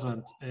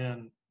wasn't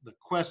in the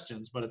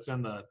questions, but it's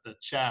in the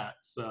chat.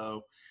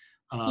 So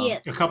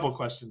Yes. a couple of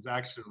questions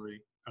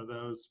actually are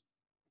those.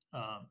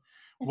 I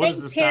what think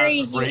is the status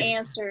Terry's of rape? You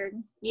answered.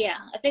 Yeah,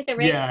 I think the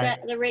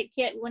rape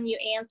kit when you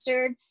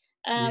answered,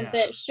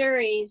 but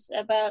Shuri's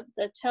about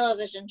the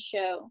television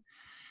show.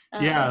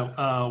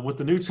 With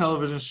the new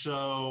television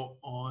show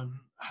on,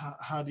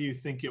 how do you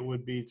think it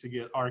would be to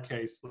get our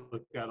case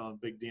looked at on a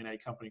big DNA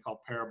company called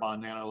Parabon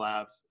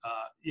Nanolabs?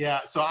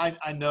 So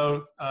I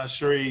know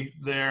Shuri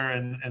there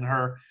and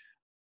her.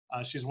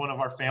 She's one of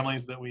our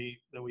families that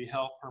we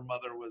help. Her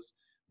mother was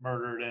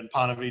murdered in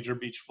Ponte Vedra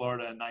Beach,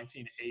 Florida in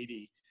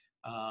 1980.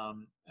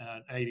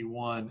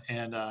 81,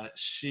 and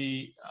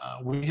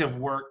we have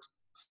worked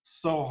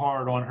so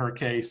hard on her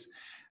case,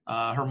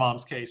 her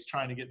mom's case,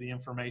 trying to get the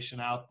information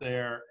out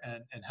there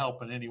and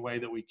help in any way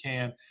that we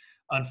can.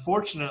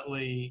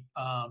 Unfortunately,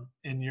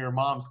 in your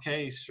mom's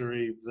case,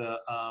 Shuri,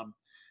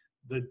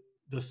 the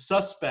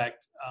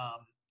suspect,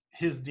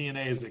 his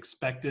DNA is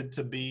expected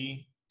to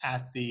be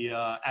at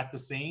the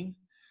scene,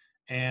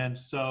 and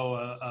so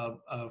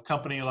a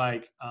company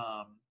like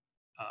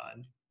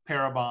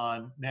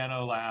Parabon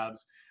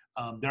Nanolabs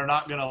they're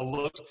not going to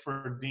look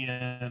for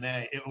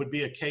DNA. It would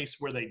be a case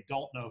where they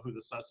don't know who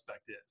the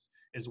suspect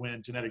is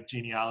when genetic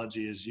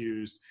genealogy is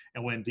used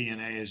and when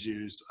DNA is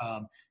used.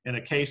 In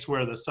a case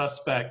where the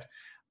suspect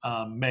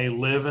may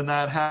live in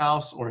that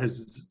house, or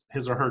his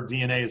or her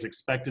DNA is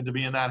expected to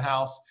be in that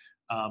house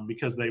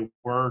because they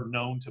were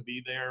known to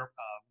be there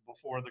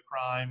before the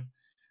crime,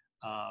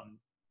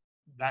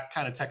 that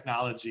kind of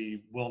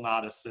technology will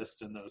not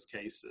assist in those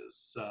cases.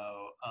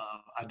 So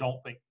I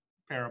don't think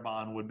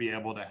Parabon would be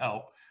able to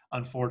help,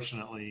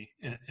 unfortunately,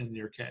 in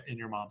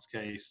your mom's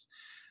case.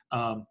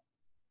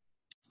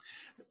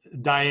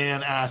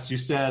 Diane asked, you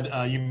said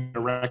you made a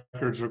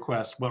records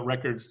request. What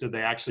records did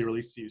they actually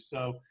release to you?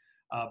 So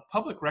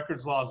public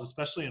records laws,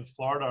 especially in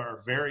Florida,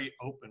 are very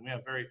open. We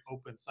have very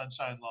open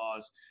sunshine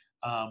laws,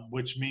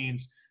 which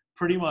means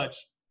pretty much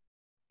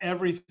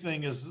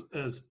everything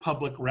is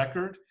public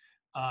record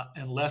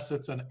unless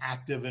it's an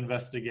active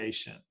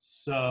investigation.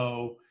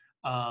 So,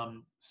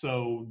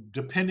 so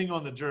depending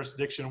on the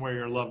jurisdiction where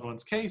your loved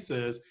one's case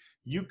is,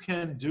 you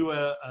can do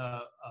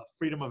a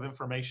Freedom of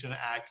Information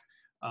Act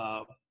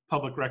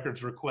public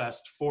records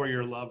request for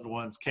your loved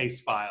one's case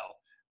file.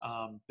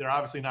 They're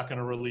obviously not going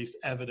to release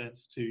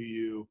evidence to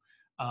you,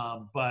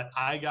 but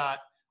I got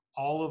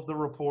all of the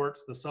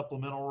reports, the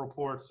supplemental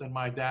reports in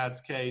my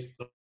dad's case,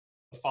 the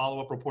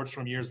follow-up reports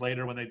from years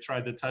later when they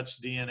tried to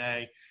touch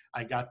DNA.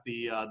 I got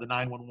the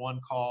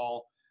 911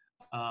 call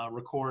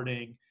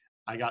recording.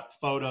 I got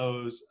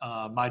photos.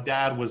 My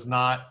dad was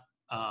not,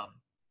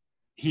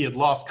 he had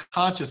lost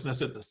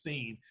consciousness at the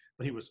scene,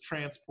 but he was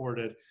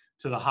transported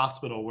to the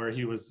hospital where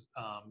he was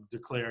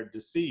declared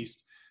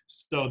deceased.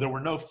 So there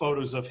were no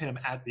photos of him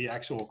at the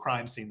actual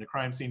crime scene. The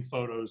crime scene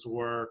photos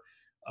were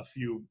a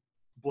few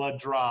blood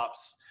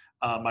drops,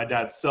 my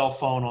dad's cell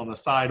phone on the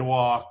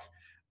sidewalk,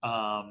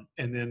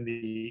 and then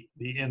the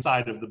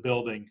inside of the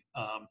building.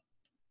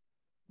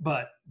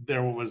 But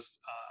there was,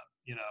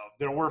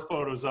 there were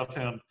photos of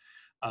him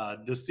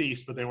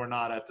deceased, but they were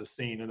not at the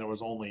scene, and there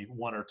was only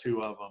one or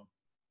two of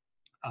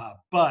them.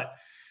 But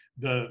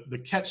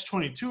the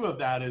catch-22 of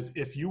that is,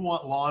 if you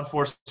want law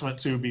enforcement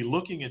to be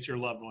looking at your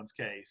loved one's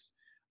case,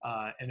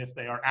 and if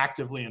they are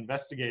actively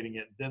investigating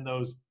it, then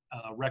those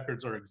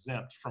records are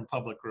exempt from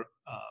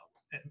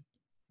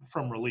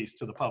from release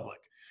to the public.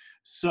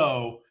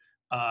 So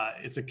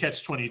it's a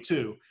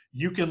catch-22.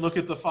 You can look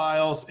at the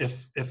files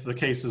if the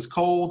case is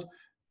cold.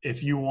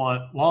 If you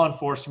want law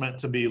enforcement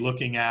to be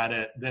looking at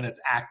it, then it's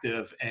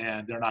active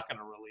and they're not going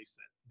to release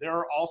it. There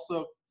are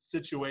also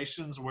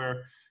situations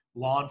where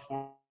law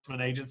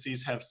enforcement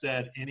agencies have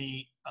said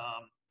any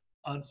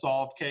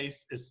unsolved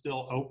case is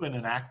still open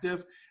and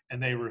active,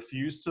 and they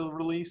refuse to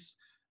release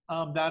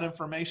that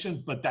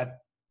information. But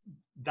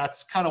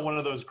that's kind of one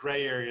of those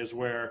gray areas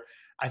where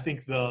I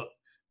think the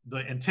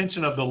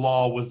intention of the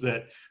law was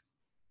that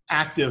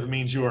active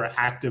means you are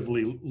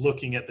actively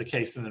looking at the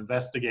case and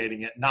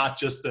investigating it, not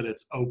just that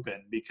it's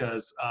open,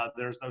 because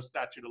there's no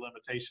statute of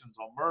limitations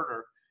on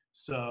murder.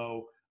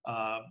 So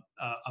a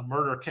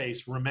murder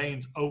case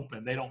remains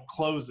open. They don't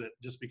close it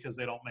just because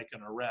they don't make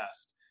an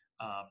arrest.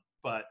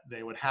 But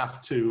they would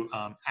have to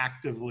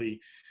actively,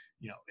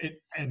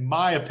 in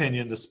my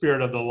opinion, the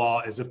spirit of the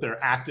law is if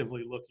they're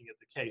actively looking at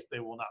the case,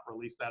 they will not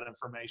release that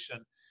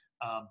information.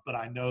 But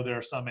I know there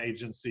are some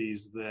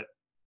agencies that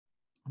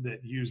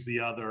use the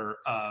other,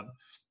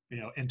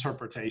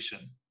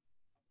 interpretation.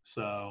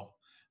 So,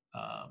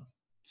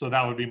 so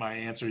that would be my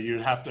answer.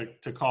 You'd have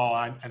to call.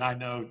 And I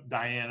know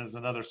Diane is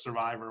another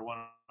survivor, one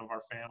of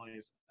our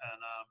families,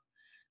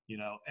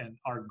 and and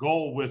our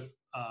goal with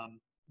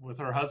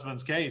her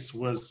husband's case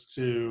was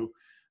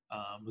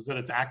that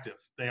it's active.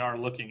 They are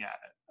looking at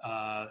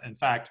it. In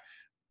fact,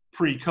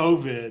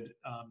 pre-COVID,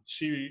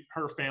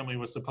 her family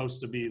was supposed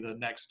to be the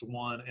next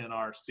one in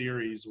our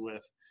series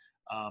with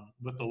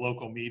the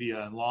local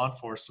media and law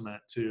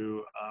enforcement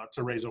to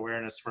raise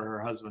awareness for her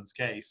husband's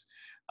case.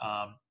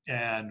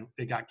 And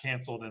it got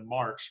canceled in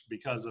March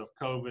because of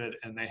COVID,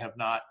 and they have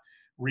not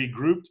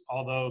regrouped.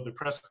 Although the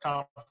press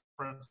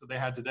conference that they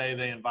had today,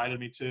 they invited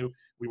me to.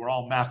 We were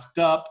all masked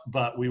up,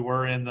 but we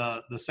were in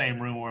the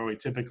same room where we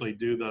typically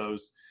do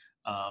those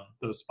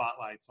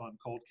spotlights on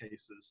cold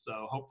cases.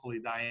 So hopefully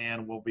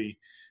Diane will be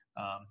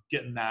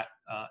getting that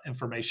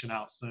information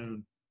out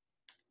soon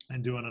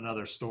and doing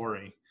another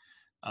story.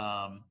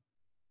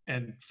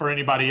 And for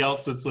anybody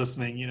else that's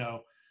listening,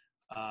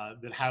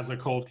 that has a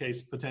cold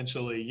case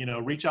potentially,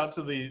 reach out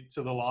to the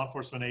law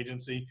enforcement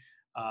agency,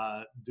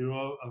 do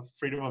a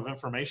Freedom of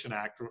Information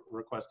Act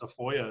request, a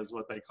FOIA is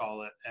what they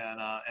call it,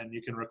 and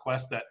you can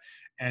request that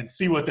and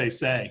see what they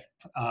say.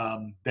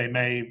 They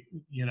may,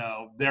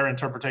 their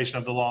interpretation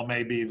of the law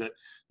may be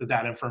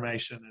that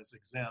information is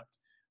exempt,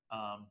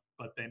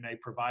 but they may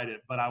provide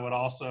it. But I would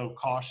also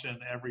caution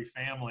every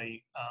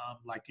family,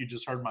 like you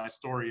just heard my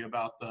story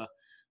about the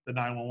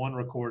 911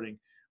 recording.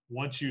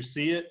 Once you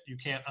see it, you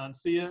can't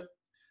unsee it.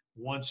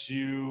 Once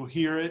you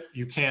hear it,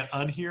 you can't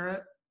unhear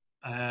it.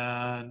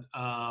 And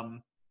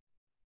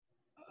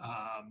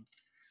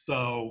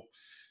so,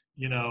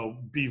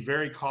 be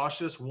very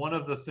cautious. One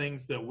of the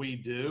things that we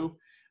do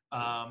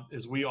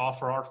is we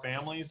offer our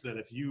families that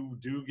if you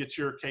do get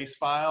your case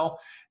file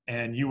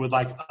and you would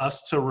like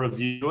us to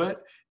review it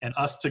and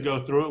us to go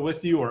through it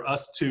with you, or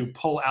us to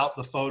pull out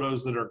the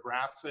photos that are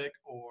graphic,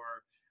 or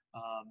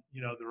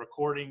the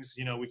recordings,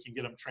 we can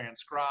get them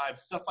transcribed,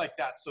 stuff like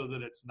that, so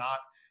that it's not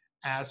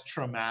as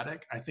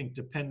traumatic. I think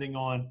depending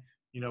on,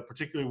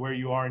 particularly where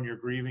you are in your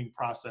grieving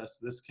process,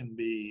 this can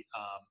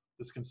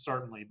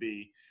certainly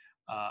be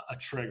a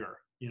trigger.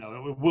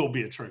 It will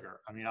be a trigger.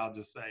 I mean, I'll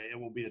just say it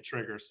will be a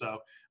trigger. So,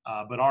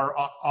 but our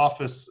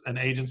office and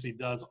agency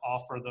does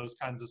offer those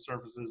kinds of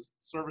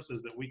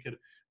services that we could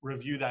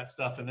review that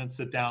stuff and then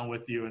sit down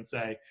with you and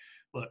say,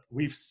 look,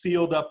 we've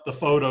sealed up the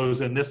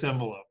photos in this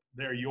envelope.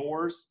 They're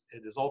yours.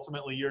 It is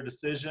ultimately your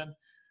decision.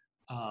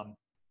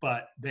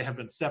 But they have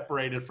been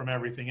separated from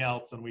everything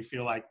else. And we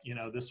feel like,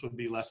 this would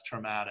be less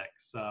traumatic.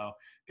 So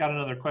got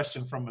another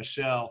question from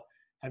Michelle.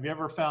 Have you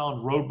ever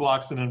found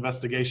roadblocks in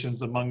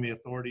investigations among the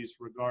authorities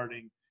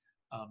regarding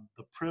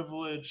the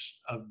privilege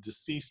of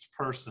deceased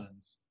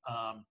persons?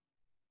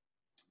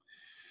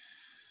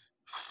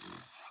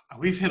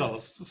 We've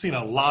seen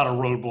a lot of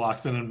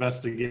roadblocks in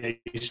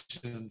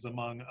investigations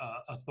among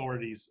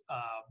authorities,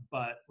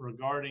 but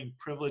regarding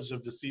privilege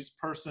of deceased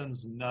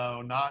persons,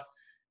 no, not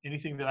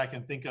anything that I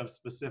can think of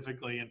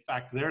specifically. In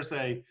fact, there's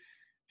a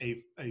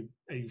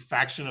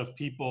faction of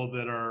people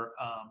that are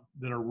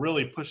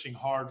really pushing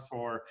hard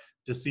for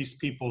deceased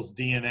people's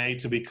DNA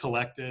to be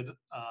collected,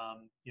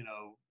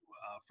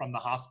 from the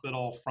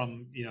hospital,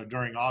 from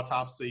during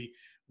autopsy,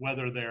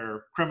 whether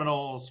they're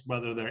criminals,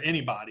 whether they're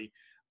anybody,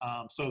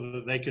 so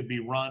that they could be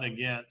run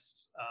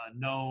against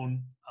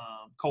known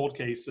cold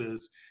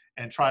cases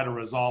and try to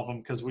resolve them.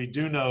 Because we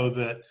do know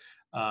that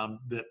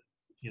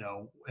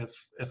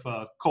if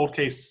a cold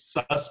case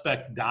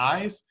suspect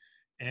dies,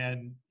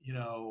 and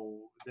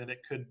then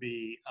it could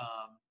be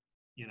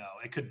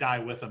it could die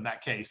with them,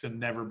 that case, and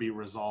never be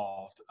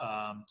resolved.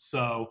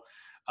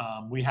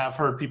 We have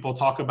heard people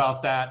talk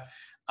about that.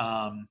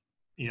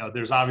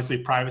 There's obviously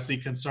privacy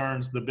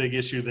concerns. The big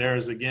issue there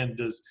is, again,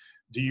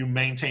 do you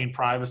maintain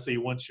privacy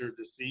once you're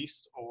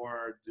deceased,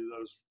 or do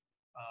those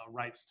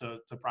rights to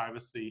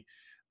privacy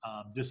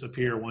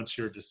disappear once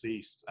you're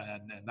deceased?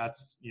 And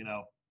that's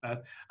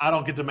that I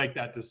don't get to make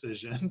that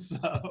decision.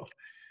 So.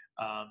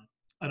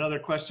 Another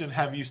question,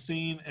 have you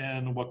seen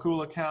in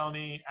Wakulla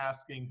County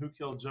asking who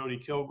killed Jody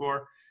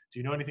Kilgore? Do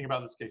you know anything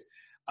about this case?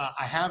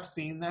 I have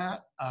seen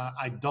that.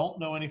 I don't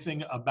know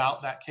anything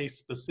about that case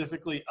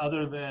specifically,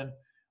 other than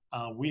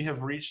we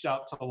have reached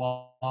out to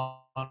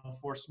law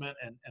enforcement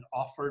and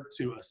offered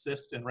to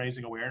assist in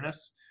raising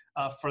awareness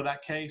for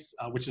that case,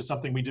 which is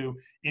something we do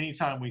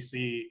anytime we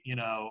see,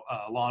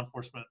 law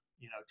enforcement,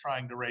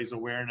 trying to raise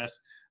awareness.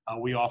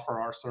 We offer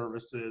our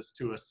services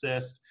to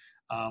assist.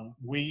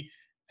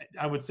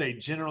 I would say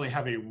generally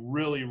have a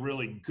really,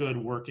 really good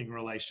working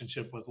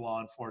relationship with law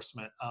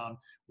enforcement.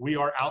 We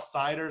are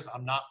outsiders.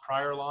 I'm not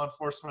prior law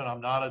enforcement. I'm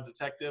not a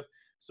detective.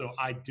 So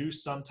I do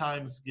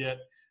sometimes get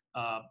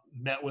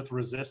met with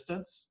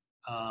resistance.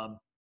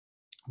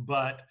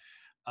 But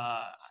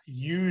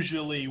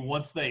usually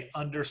once they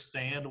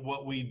understand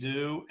what we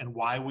do and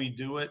why we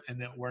do it,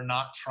 and that we're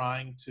not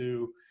trying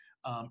to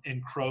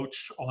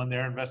encroach on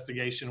their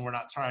investigation, we're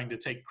not trying to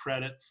take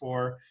credit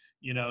for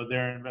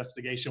their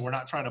investigation, we're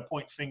not trying to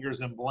point fingers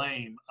and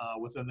blame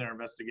within their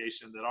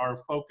investigation, that our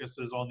focus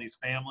is on these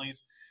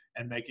families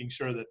and making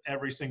sure that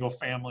every single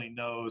family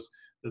knows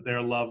that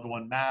their loved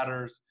one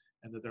matters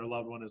and that their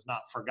loved one is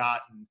not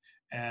forgotten.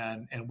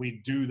 And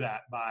we do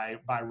that by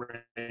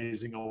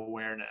raising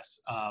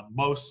awareness.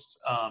 Most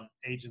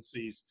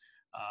agencies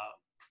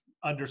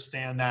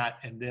understand that,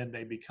 and then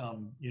they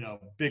become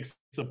big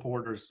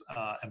supporters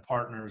and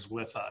partners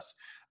with us.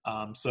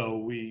 So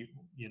we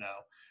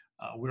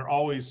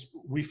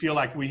feel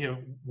like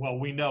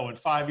we know in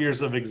 5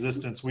 years of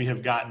existence we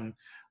have gotten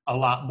a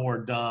lot more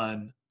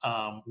done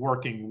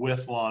working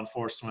with law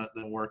enforcement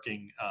than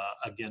working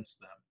against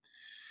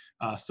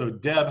them. So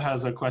Deb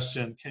has a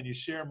question. Can you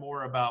share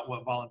more about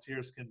what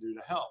volunteers can do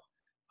to help?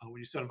 When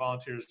you said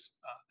volunteers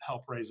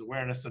help raise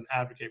awareness and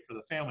advocate for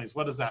the families,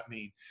 what does that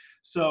mean?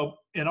 So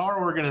in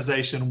our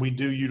organization, we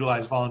do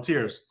utilize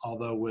volunteers,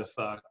 although with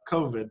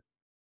COVID,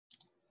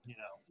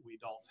 we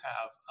don't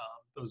have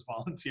those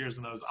volunteers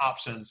and those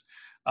options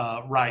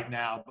right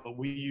now. But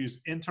we use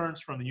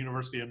interns from the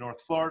University of North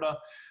Florida.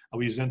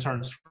 We use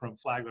interns from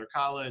Flagler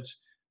College.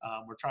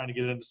 We're trying to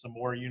get into some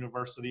more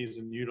universities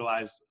and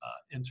utilize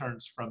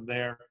interns from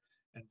there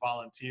and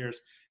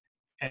volunteers.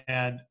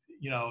 And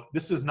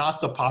this is not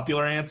the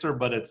popular answer,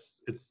 but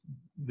it's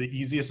the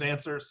easiest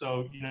answer.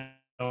 So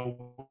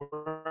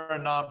we're a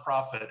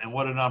nonprofit, and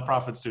what do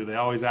nonprofits do? They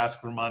always ask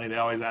for money. They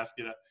always ask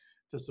you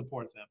to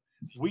support them.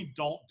 We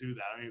don't do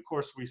that. I mean, of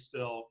course, we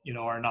still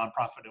are a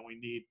nonprofit and we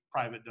need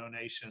private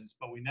donations,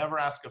 but we never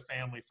ask a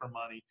family for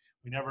money.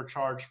 We never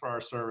charge for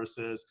our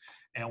services.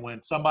 And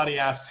when somebody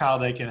asks how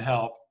they can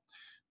help,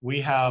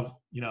 we have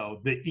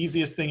the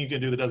easiest thing you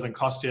can do that doesn't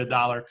cost you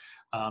 $1.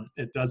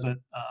 It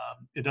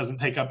doesn't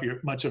take up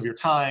much of your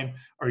time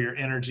or your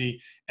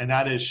energy, and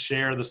that is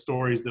share the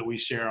stories that we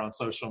share on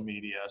social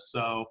media.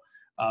 So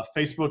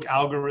Facebook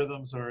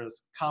algorithms are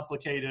as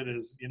complicated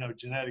as,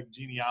 genetic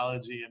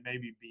genealogy and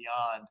maybe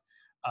beyond.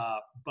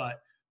 But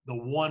the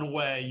one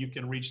way you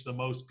can reach the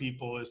most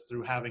people is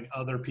through having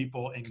other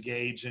people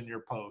engage in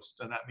your post.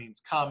 And that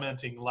means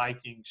commenting,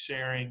 liking,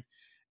 sharing.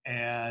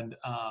 And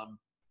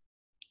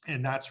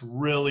that's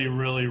really,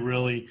 really,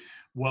 really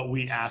what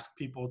we ask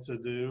people to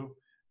do,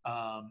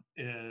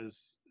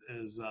 is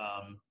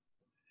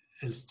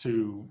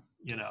to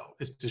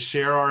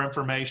share our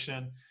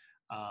information.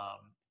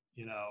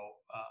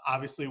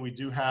 Obviously we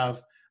do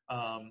have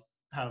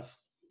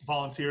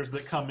volunteers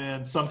that come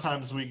in.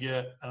 Sometimes we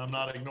get, and I'm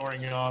not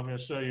ignoring you, I'm going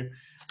to show you,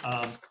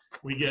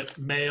 we get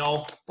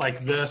mail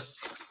like this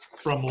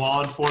from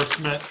law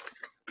enforcement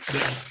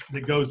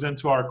that goes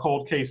into our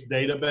cold case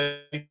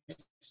database.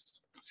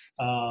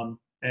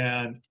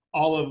 And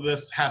all of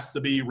this has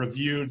to be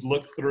reviewed,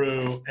 looked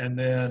through, and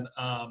then,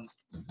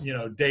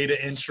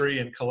 data entry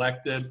and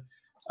collected.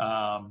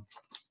 I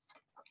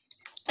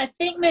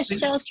think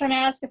Michelle's trying to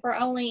ask if we're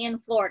only in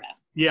Florida.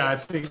 Yeah, I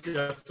think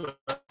that's what,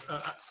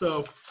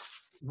 so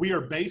we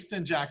are based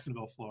in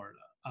Jacksonville, Florida.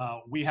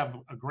 We have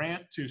a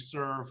grant to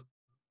serve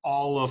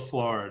all of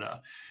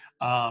Florida.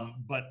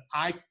 But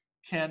I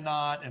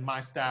cannot, and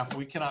my staff,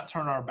 we cannot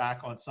turn our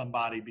back on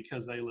somebody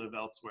because they live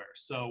elsewhere.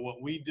 So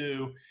what we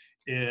do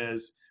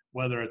is,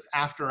 whether it's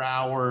after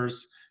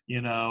hours,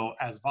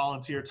 as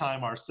volunteer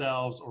time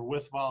ourselves or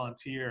with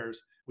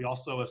volunteers, we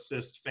also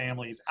assist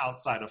families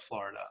outside of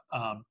Florida.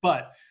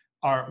 But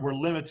we're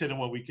limited in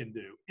what we can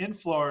do. In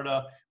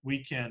Florida,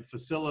 we can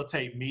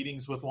facilitate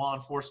meetings with law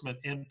enforcement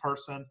in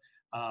person.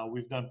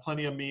 We've done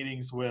plenty of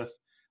meetings with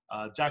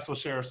Jacksonville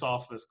Sheriff's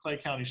Office, Clay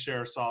County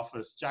Sheriff's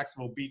Office,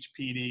 Jacksonville Beach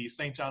PD,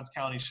 St. Johns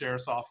County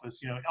Sheriff's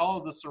Office, all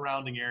of the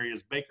surrounding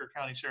areas, Baker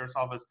County Sheriff's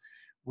Office.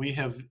 We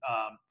have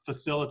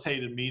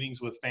facilitated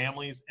meetings with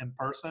families in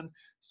person.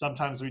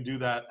 Sometimes we do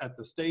that at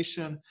the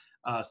station.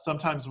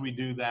 Sometimes we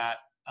do that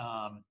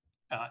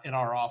in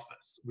our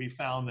office. We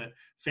found that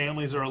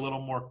families are a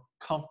little more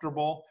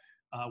comfortable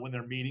when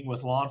they're meeting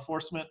with law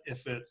enforcement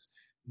if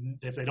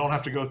they don't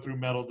have to go through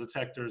metal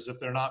detectors, if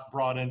they're not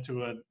brought into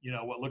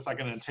what looks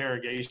like an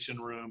interrogation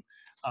room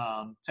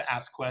to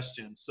ask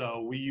questions.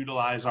 So we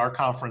utilize our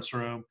conference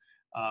room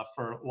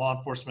for law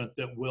enforcement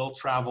that will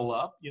travel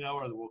up,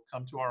 or that will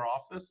come to our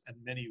office, and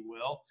many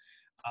will.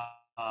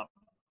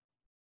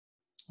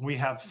 We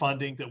have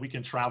funding that we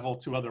can travel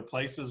to other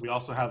places. We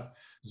also have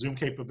Zoom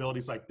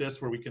capabilities like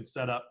this where we can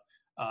set up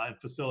and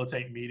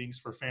facilitate meetings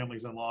for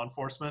families and law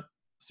enforcement.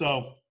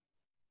 So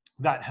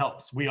that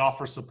helps. We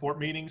offer support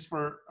meetings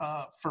for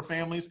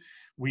families.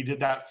 We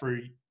did that for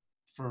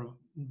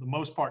the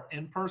most part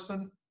in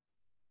person.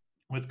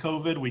 With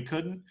COVID, we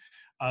couldn't.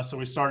 So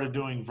we started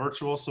doing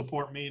virtual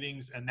support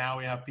meetings, and now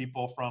we have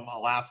people from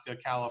Alaska,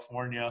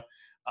 California,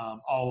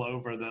 all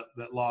over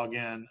that log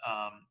in,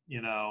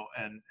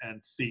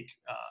 and seek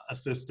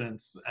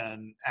assistance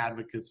and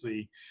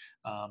advocacy.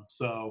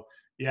 So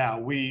yeah,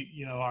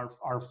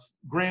 our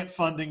grant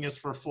funding is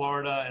for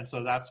Florida, and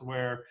so that's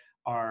where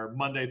our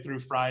Monday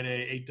through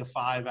Friday 8 to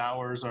 5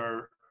 hours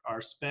are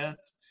spent.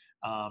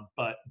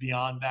 But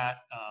beyond that,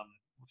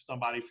 if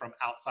somebody from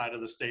outside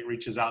of the state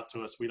reaches out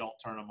to us, we don't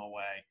turn them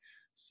away.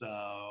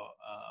 So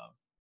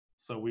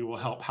we will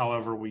help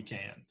however we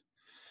can.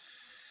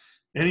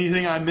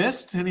 Anything I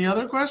missed? Any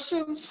other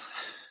questions?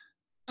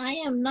 I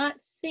am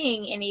not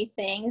seeing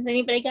anything. Has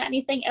anybody got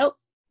anything? Oh,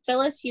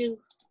 Phyllis, you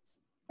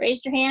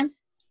raised your hand.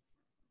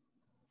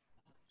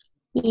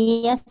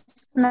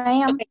 Yes,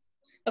 ma'am.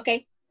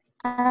 Okay.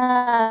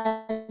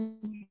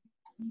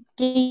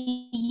 Do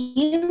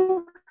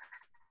you,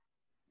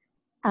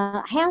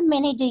 how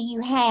many do you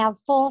have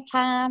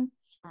full-time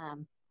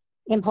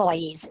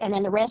employees, and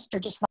then the rest are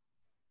just?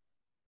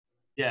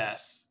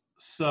 Yes.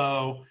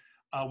 So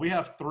we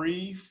have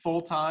 3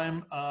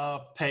 full-time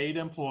paid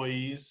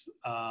employees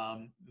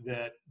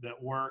that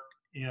work.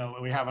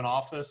 We have an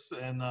office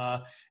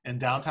in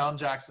downtown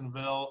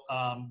Jacksonville.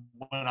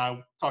 When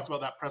I talked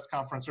about that press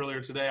conference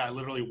earlier today, I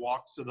literally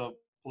walked to the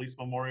Police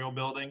Memorial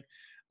Building.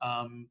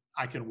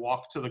 I can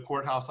walk to the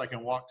courthouse. I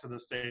can walk to the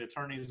state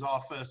attorney's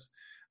office.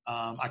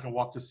 I can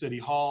walk to City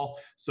Hall.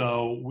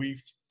 So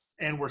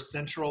we're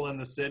central in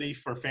the city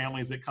for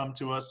families that come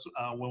to us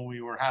when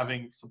we were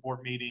having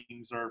support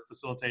meetings or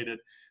facilitated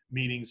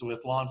meetings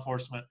with law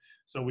enforcement.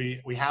 So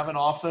we have an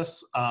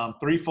office,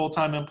 3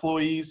 full-time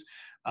employees.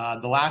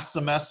 The last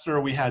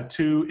semester, we had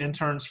 2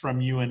 interns from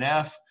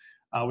UNF.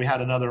 We had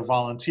another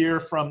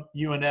volunteer from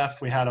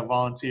UNF. We had a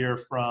volunteer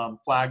from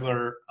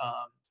Flagler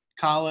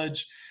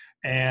College.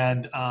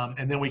 And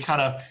then we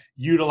kind of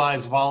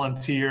utilize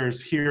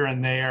volunteers here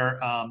and there.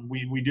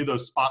 We do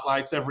those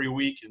spotlights every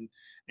week.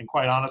 And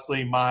quite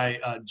honestly, my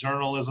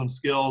journalism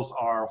skills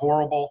are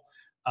horrible.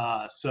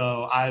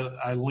 So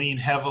I lean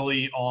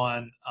heavily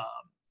on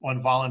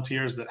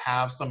volunteers that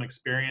have some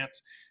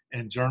experience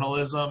in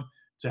journalism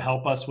to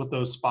help us with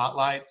those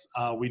spotlights.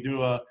 We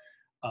do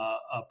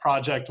a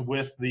project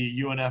with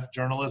the UNF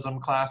journalism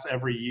class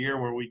every year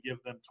where we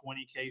give them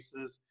 20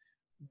 cases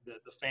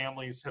that the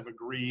families have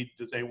agreed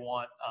that they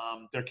want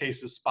their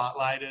cases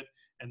spotlighted,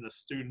 and the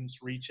students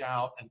reach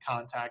out and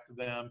contact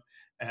them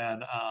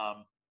and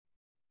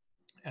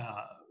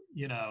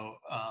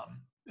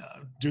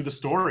do the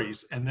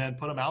stories and then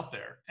put them out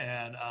there.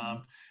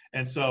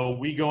 And so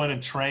we go in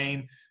and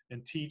train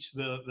and teach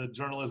the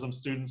journalism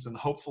students, and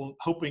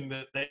hoping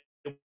that they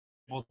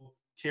will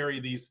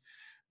carry these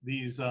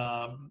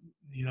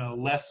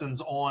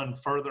lessons on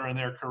further in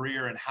their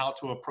career, and how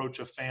to approach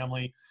a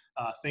family,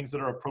 things that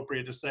are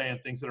appropriate to say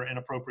and things that are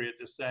inappropriate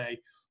to say,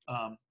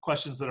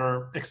 questions that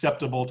are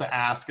acceptable to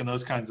ask, and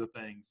those kinds of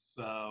things.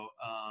 So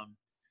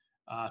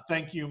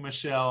thank you,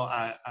 Michelle.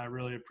 I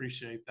really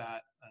appreciate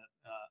that.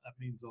 That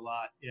means a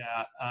lot.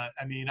 Yeah.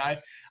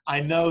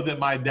 I know that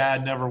my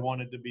dad never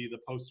wanted to be the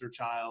poster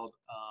child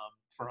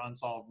for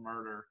unsolved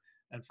murder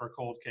and for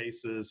cold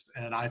cases.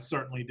 And I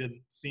certainly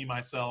didn't see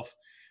myself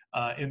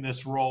in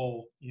this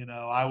role.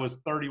 I was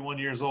 31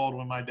 years old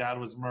when my dad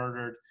was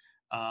murdered,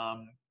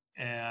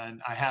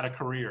 and I had a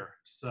career.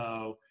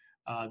 So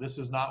this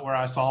is not where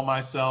I saw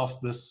myself.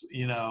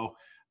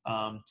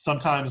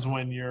 Sometimes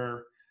when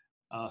you're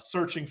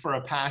searching for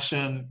a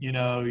passion,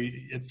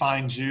 it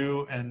finds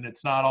you, and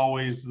it's not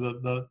always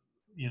the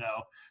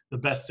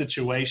best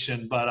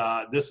situation,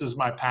 but this is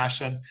my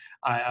passion.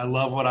 I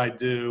love what I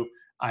do.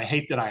 I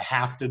hate that I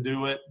have to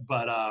do it,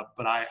 but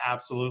I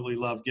absolutely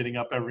love getting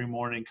up every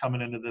morning,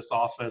 coming into this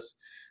office,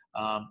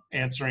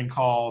 answering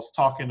calls,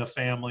 talking to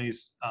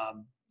families,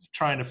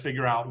 trying to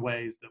figure out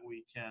ways that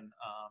we can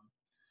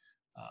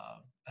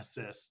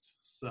assist.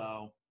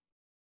 So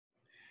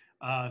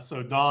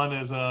Dawn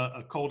is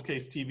a cold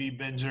case TV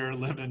binger,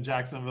 lived in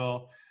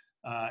Jacksonville,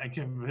 and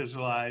can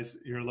visualize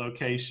your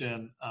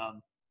location.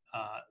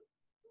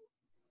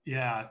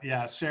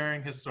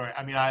 Sharing his story.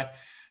 I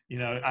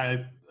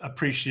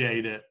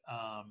appreciate it.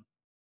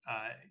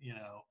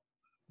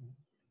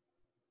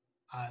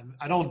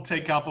 I don't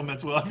take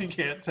compliments well, if you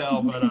can't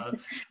tell, but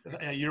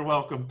you're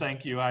welcome.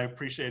 Thank you. I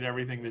appreciate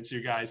everything that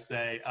you guys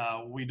say.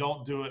 We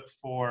don't do it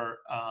for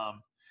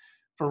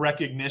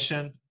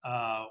recognition.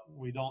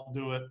 We don't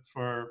do it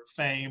for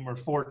fame or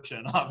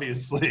fortune,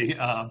 obviously.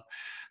 But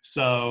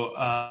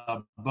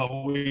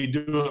we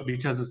do it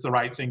because it's the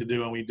right thing to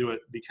do, and we do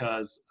it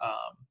because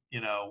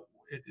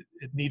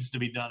it needs to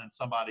be done, and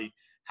somebody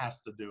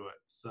has to do it.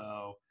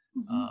 So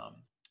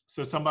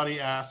so somebody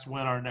asked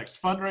when our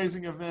next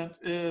fundraising event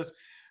is.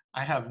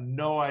 I have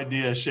no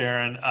idea,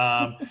 Sharon.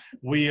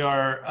 We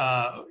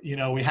are,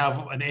 we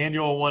have an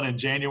annual one in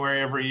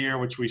January every year,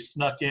 which we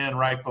snuck in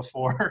right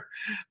before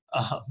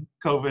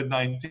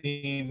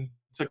COVID-19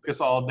 took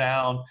us all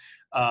down.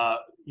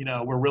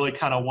 We're really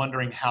kind of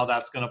wondering how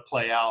that's going to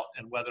play out,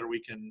 and whether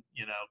we can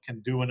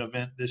do an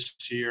event this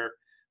year,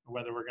 or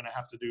whether we're going to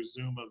have to do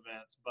Zoom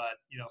events. But,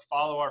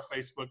 follow our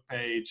Facebook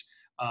page.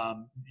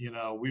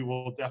 We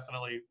will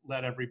definitely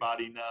let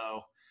everybody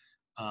know.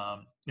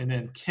 And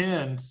then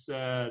Ken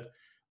said,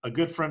 a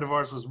good friend of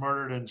ours was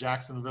murdered in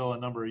Jacksonville a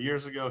number of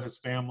years ago. His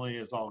family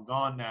is all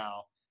gone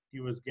now. He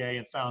was gay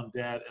and found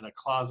dead in a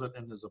closet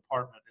in his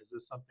apartment. Is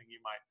this something you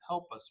might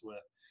help us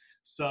with?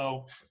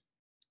 So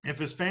if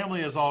his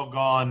family is all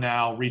gone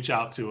now, reach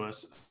out to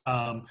us.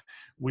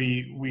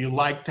 We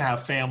like to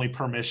have family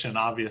permission,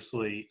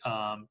 obviously,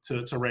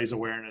 to raise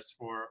awareness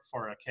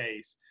for a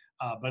case.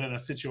 But in a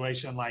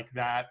situation like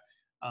that,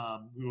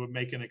 we would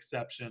make an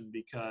exception,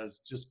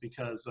 because just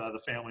because the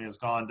family is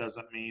gone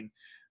doesn't mean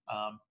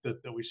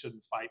that we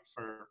shouldn't fight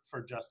for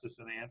justice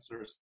and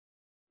answers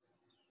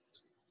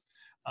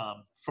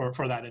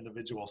for that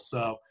individual.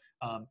 So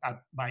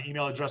my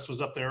email address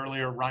was up there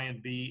earlier,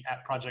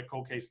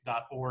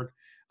 ryanb@projectcoldcase.org.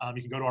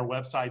 You can go to our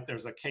website.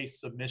 There's a case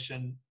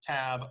submission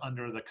tab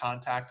under the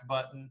contact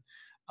button.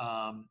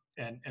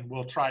 And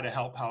we'll try to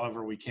help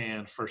however we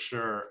can, for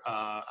sure.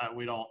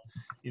 We don't,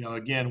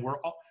 again,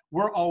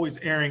 we're always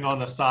erring on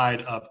the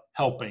side of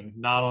helping,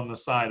 not on the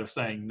side of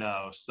saying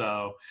no.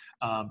 So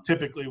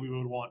typically we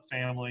would want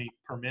family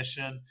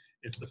permission.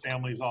 If the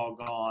family's all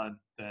gone,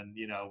 then,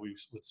 we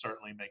would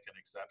certainly make an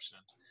exception.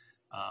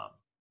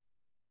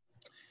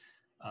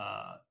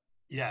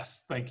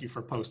 Yes, thank you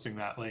for posting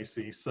that,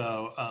 Lacey.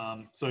 So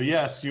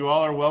yes, you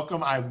all are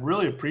welcome. I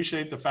really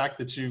appreciate the fact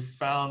that you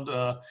found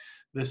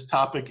this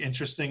topic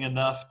interesting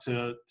enough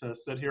to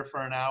sit here for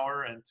an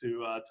hour and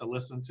to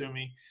listen to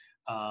me.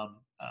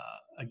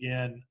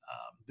 Again,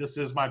 this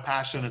is my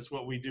passion. It's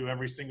what we do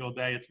every single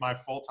day. It's my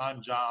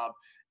full-time job,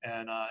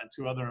 and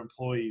 2 other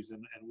employees,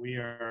 and we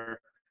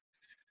are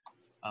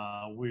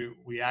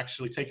we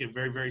actually take it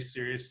very, very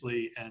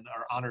seriously, and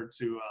are honored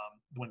to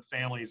when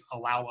families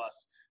allow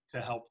us to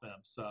help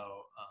them.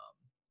 So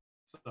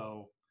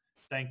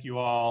thank you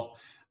all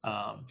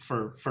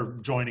for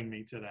joining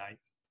me tonight.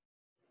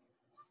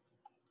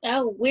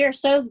 Oh, we're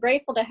so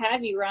grateful to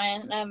have you,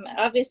 Ryan.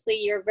 Obviously,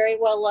 you're very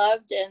well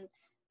loved, and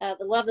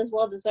the love is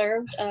well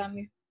deserved.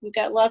 We've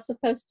got lots of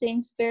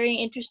postings, very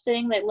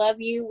interesting. They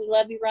love you. We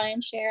love you, Ryan,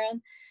 Sharon.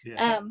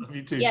 Yeah, love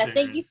you too, yeah, Sharon.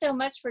 Thank you so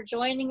much for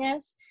joining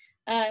us.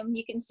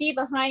 You can see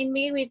behind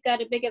me, we've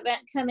got a big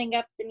event coming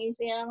up at the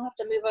museum. I'll have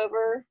to move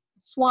over.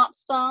 Swamp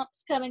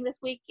Stomps coming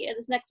this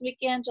next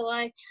weekend,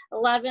 July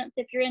 11th.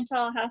 If you're in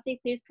Tallahassee,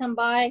 please come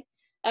by.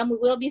 We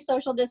will be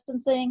social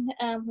distancing.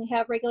 We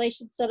have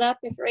regulations set up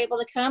if you're able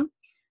to come.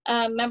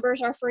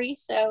 Members are free,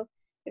 so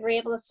if you're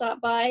able to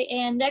stop by.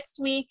 And next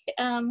week,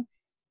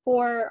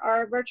 for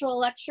our virtual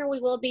lecture,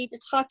 we will be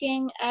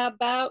talking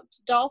about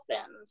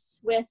dolphins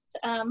with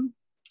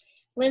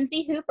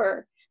Lindsay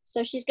Hooper.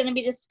 So she's going to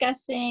be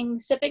discussing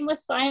Sipping with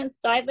Science,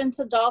 Dive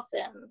into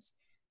Dolphins.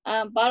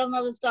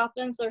 Bottlenose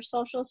dolphins, their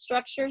social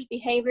structures,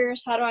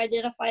 behaviors, how to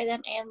identify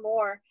them, and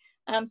more.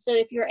 So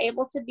if you're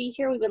able to be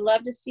here, we would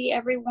love to see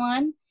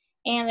everyone.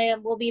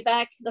 And we'll be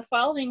back the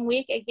following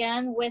week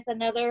again with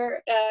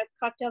another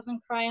Cocktails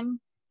and Crime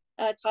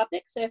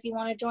topic. So if you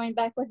want to join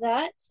back with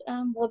that,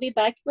 we'll be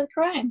back with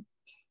crime.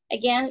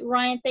 Again,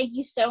 Ryan, thank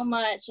you so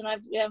much. And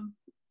I'm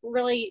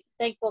really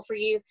thankful for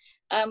you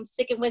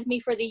sticking with me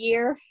for the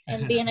year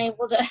and being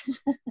able to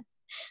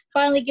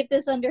finally get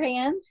this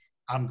underhand.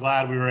 I'm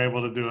glad we were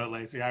able to do it,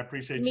 Lacey. I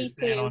appreciate you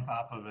staying on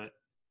top of it.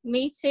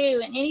 Me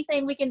too. And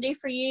anything we can do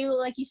for you,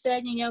 like you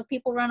said,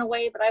 people run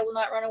away, but I will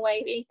not run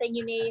away. Anything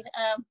you need,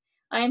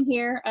 I'm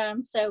here.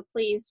 So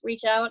please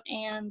reach out,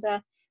 and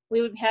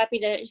we would be happy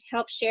to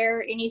help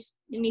share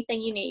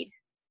anything you need.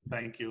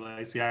 Thank you,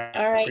 Lacey.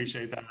 I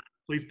appreciate that.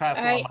 Please pass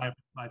on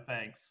my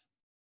thanks.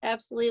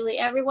 Absolutely.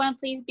 Everyone,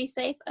 please be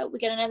safe. Oh, we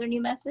got another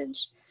new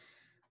message.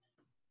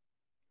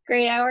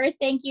 Great hour.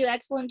 Thank you.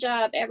 Excellent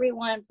job,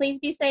 everyone. Please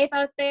be safe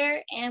out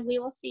there, and we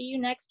will see you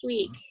next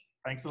week.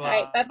 Thanks a lot.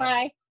 All right.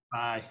 Bye-bye.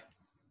 Bye.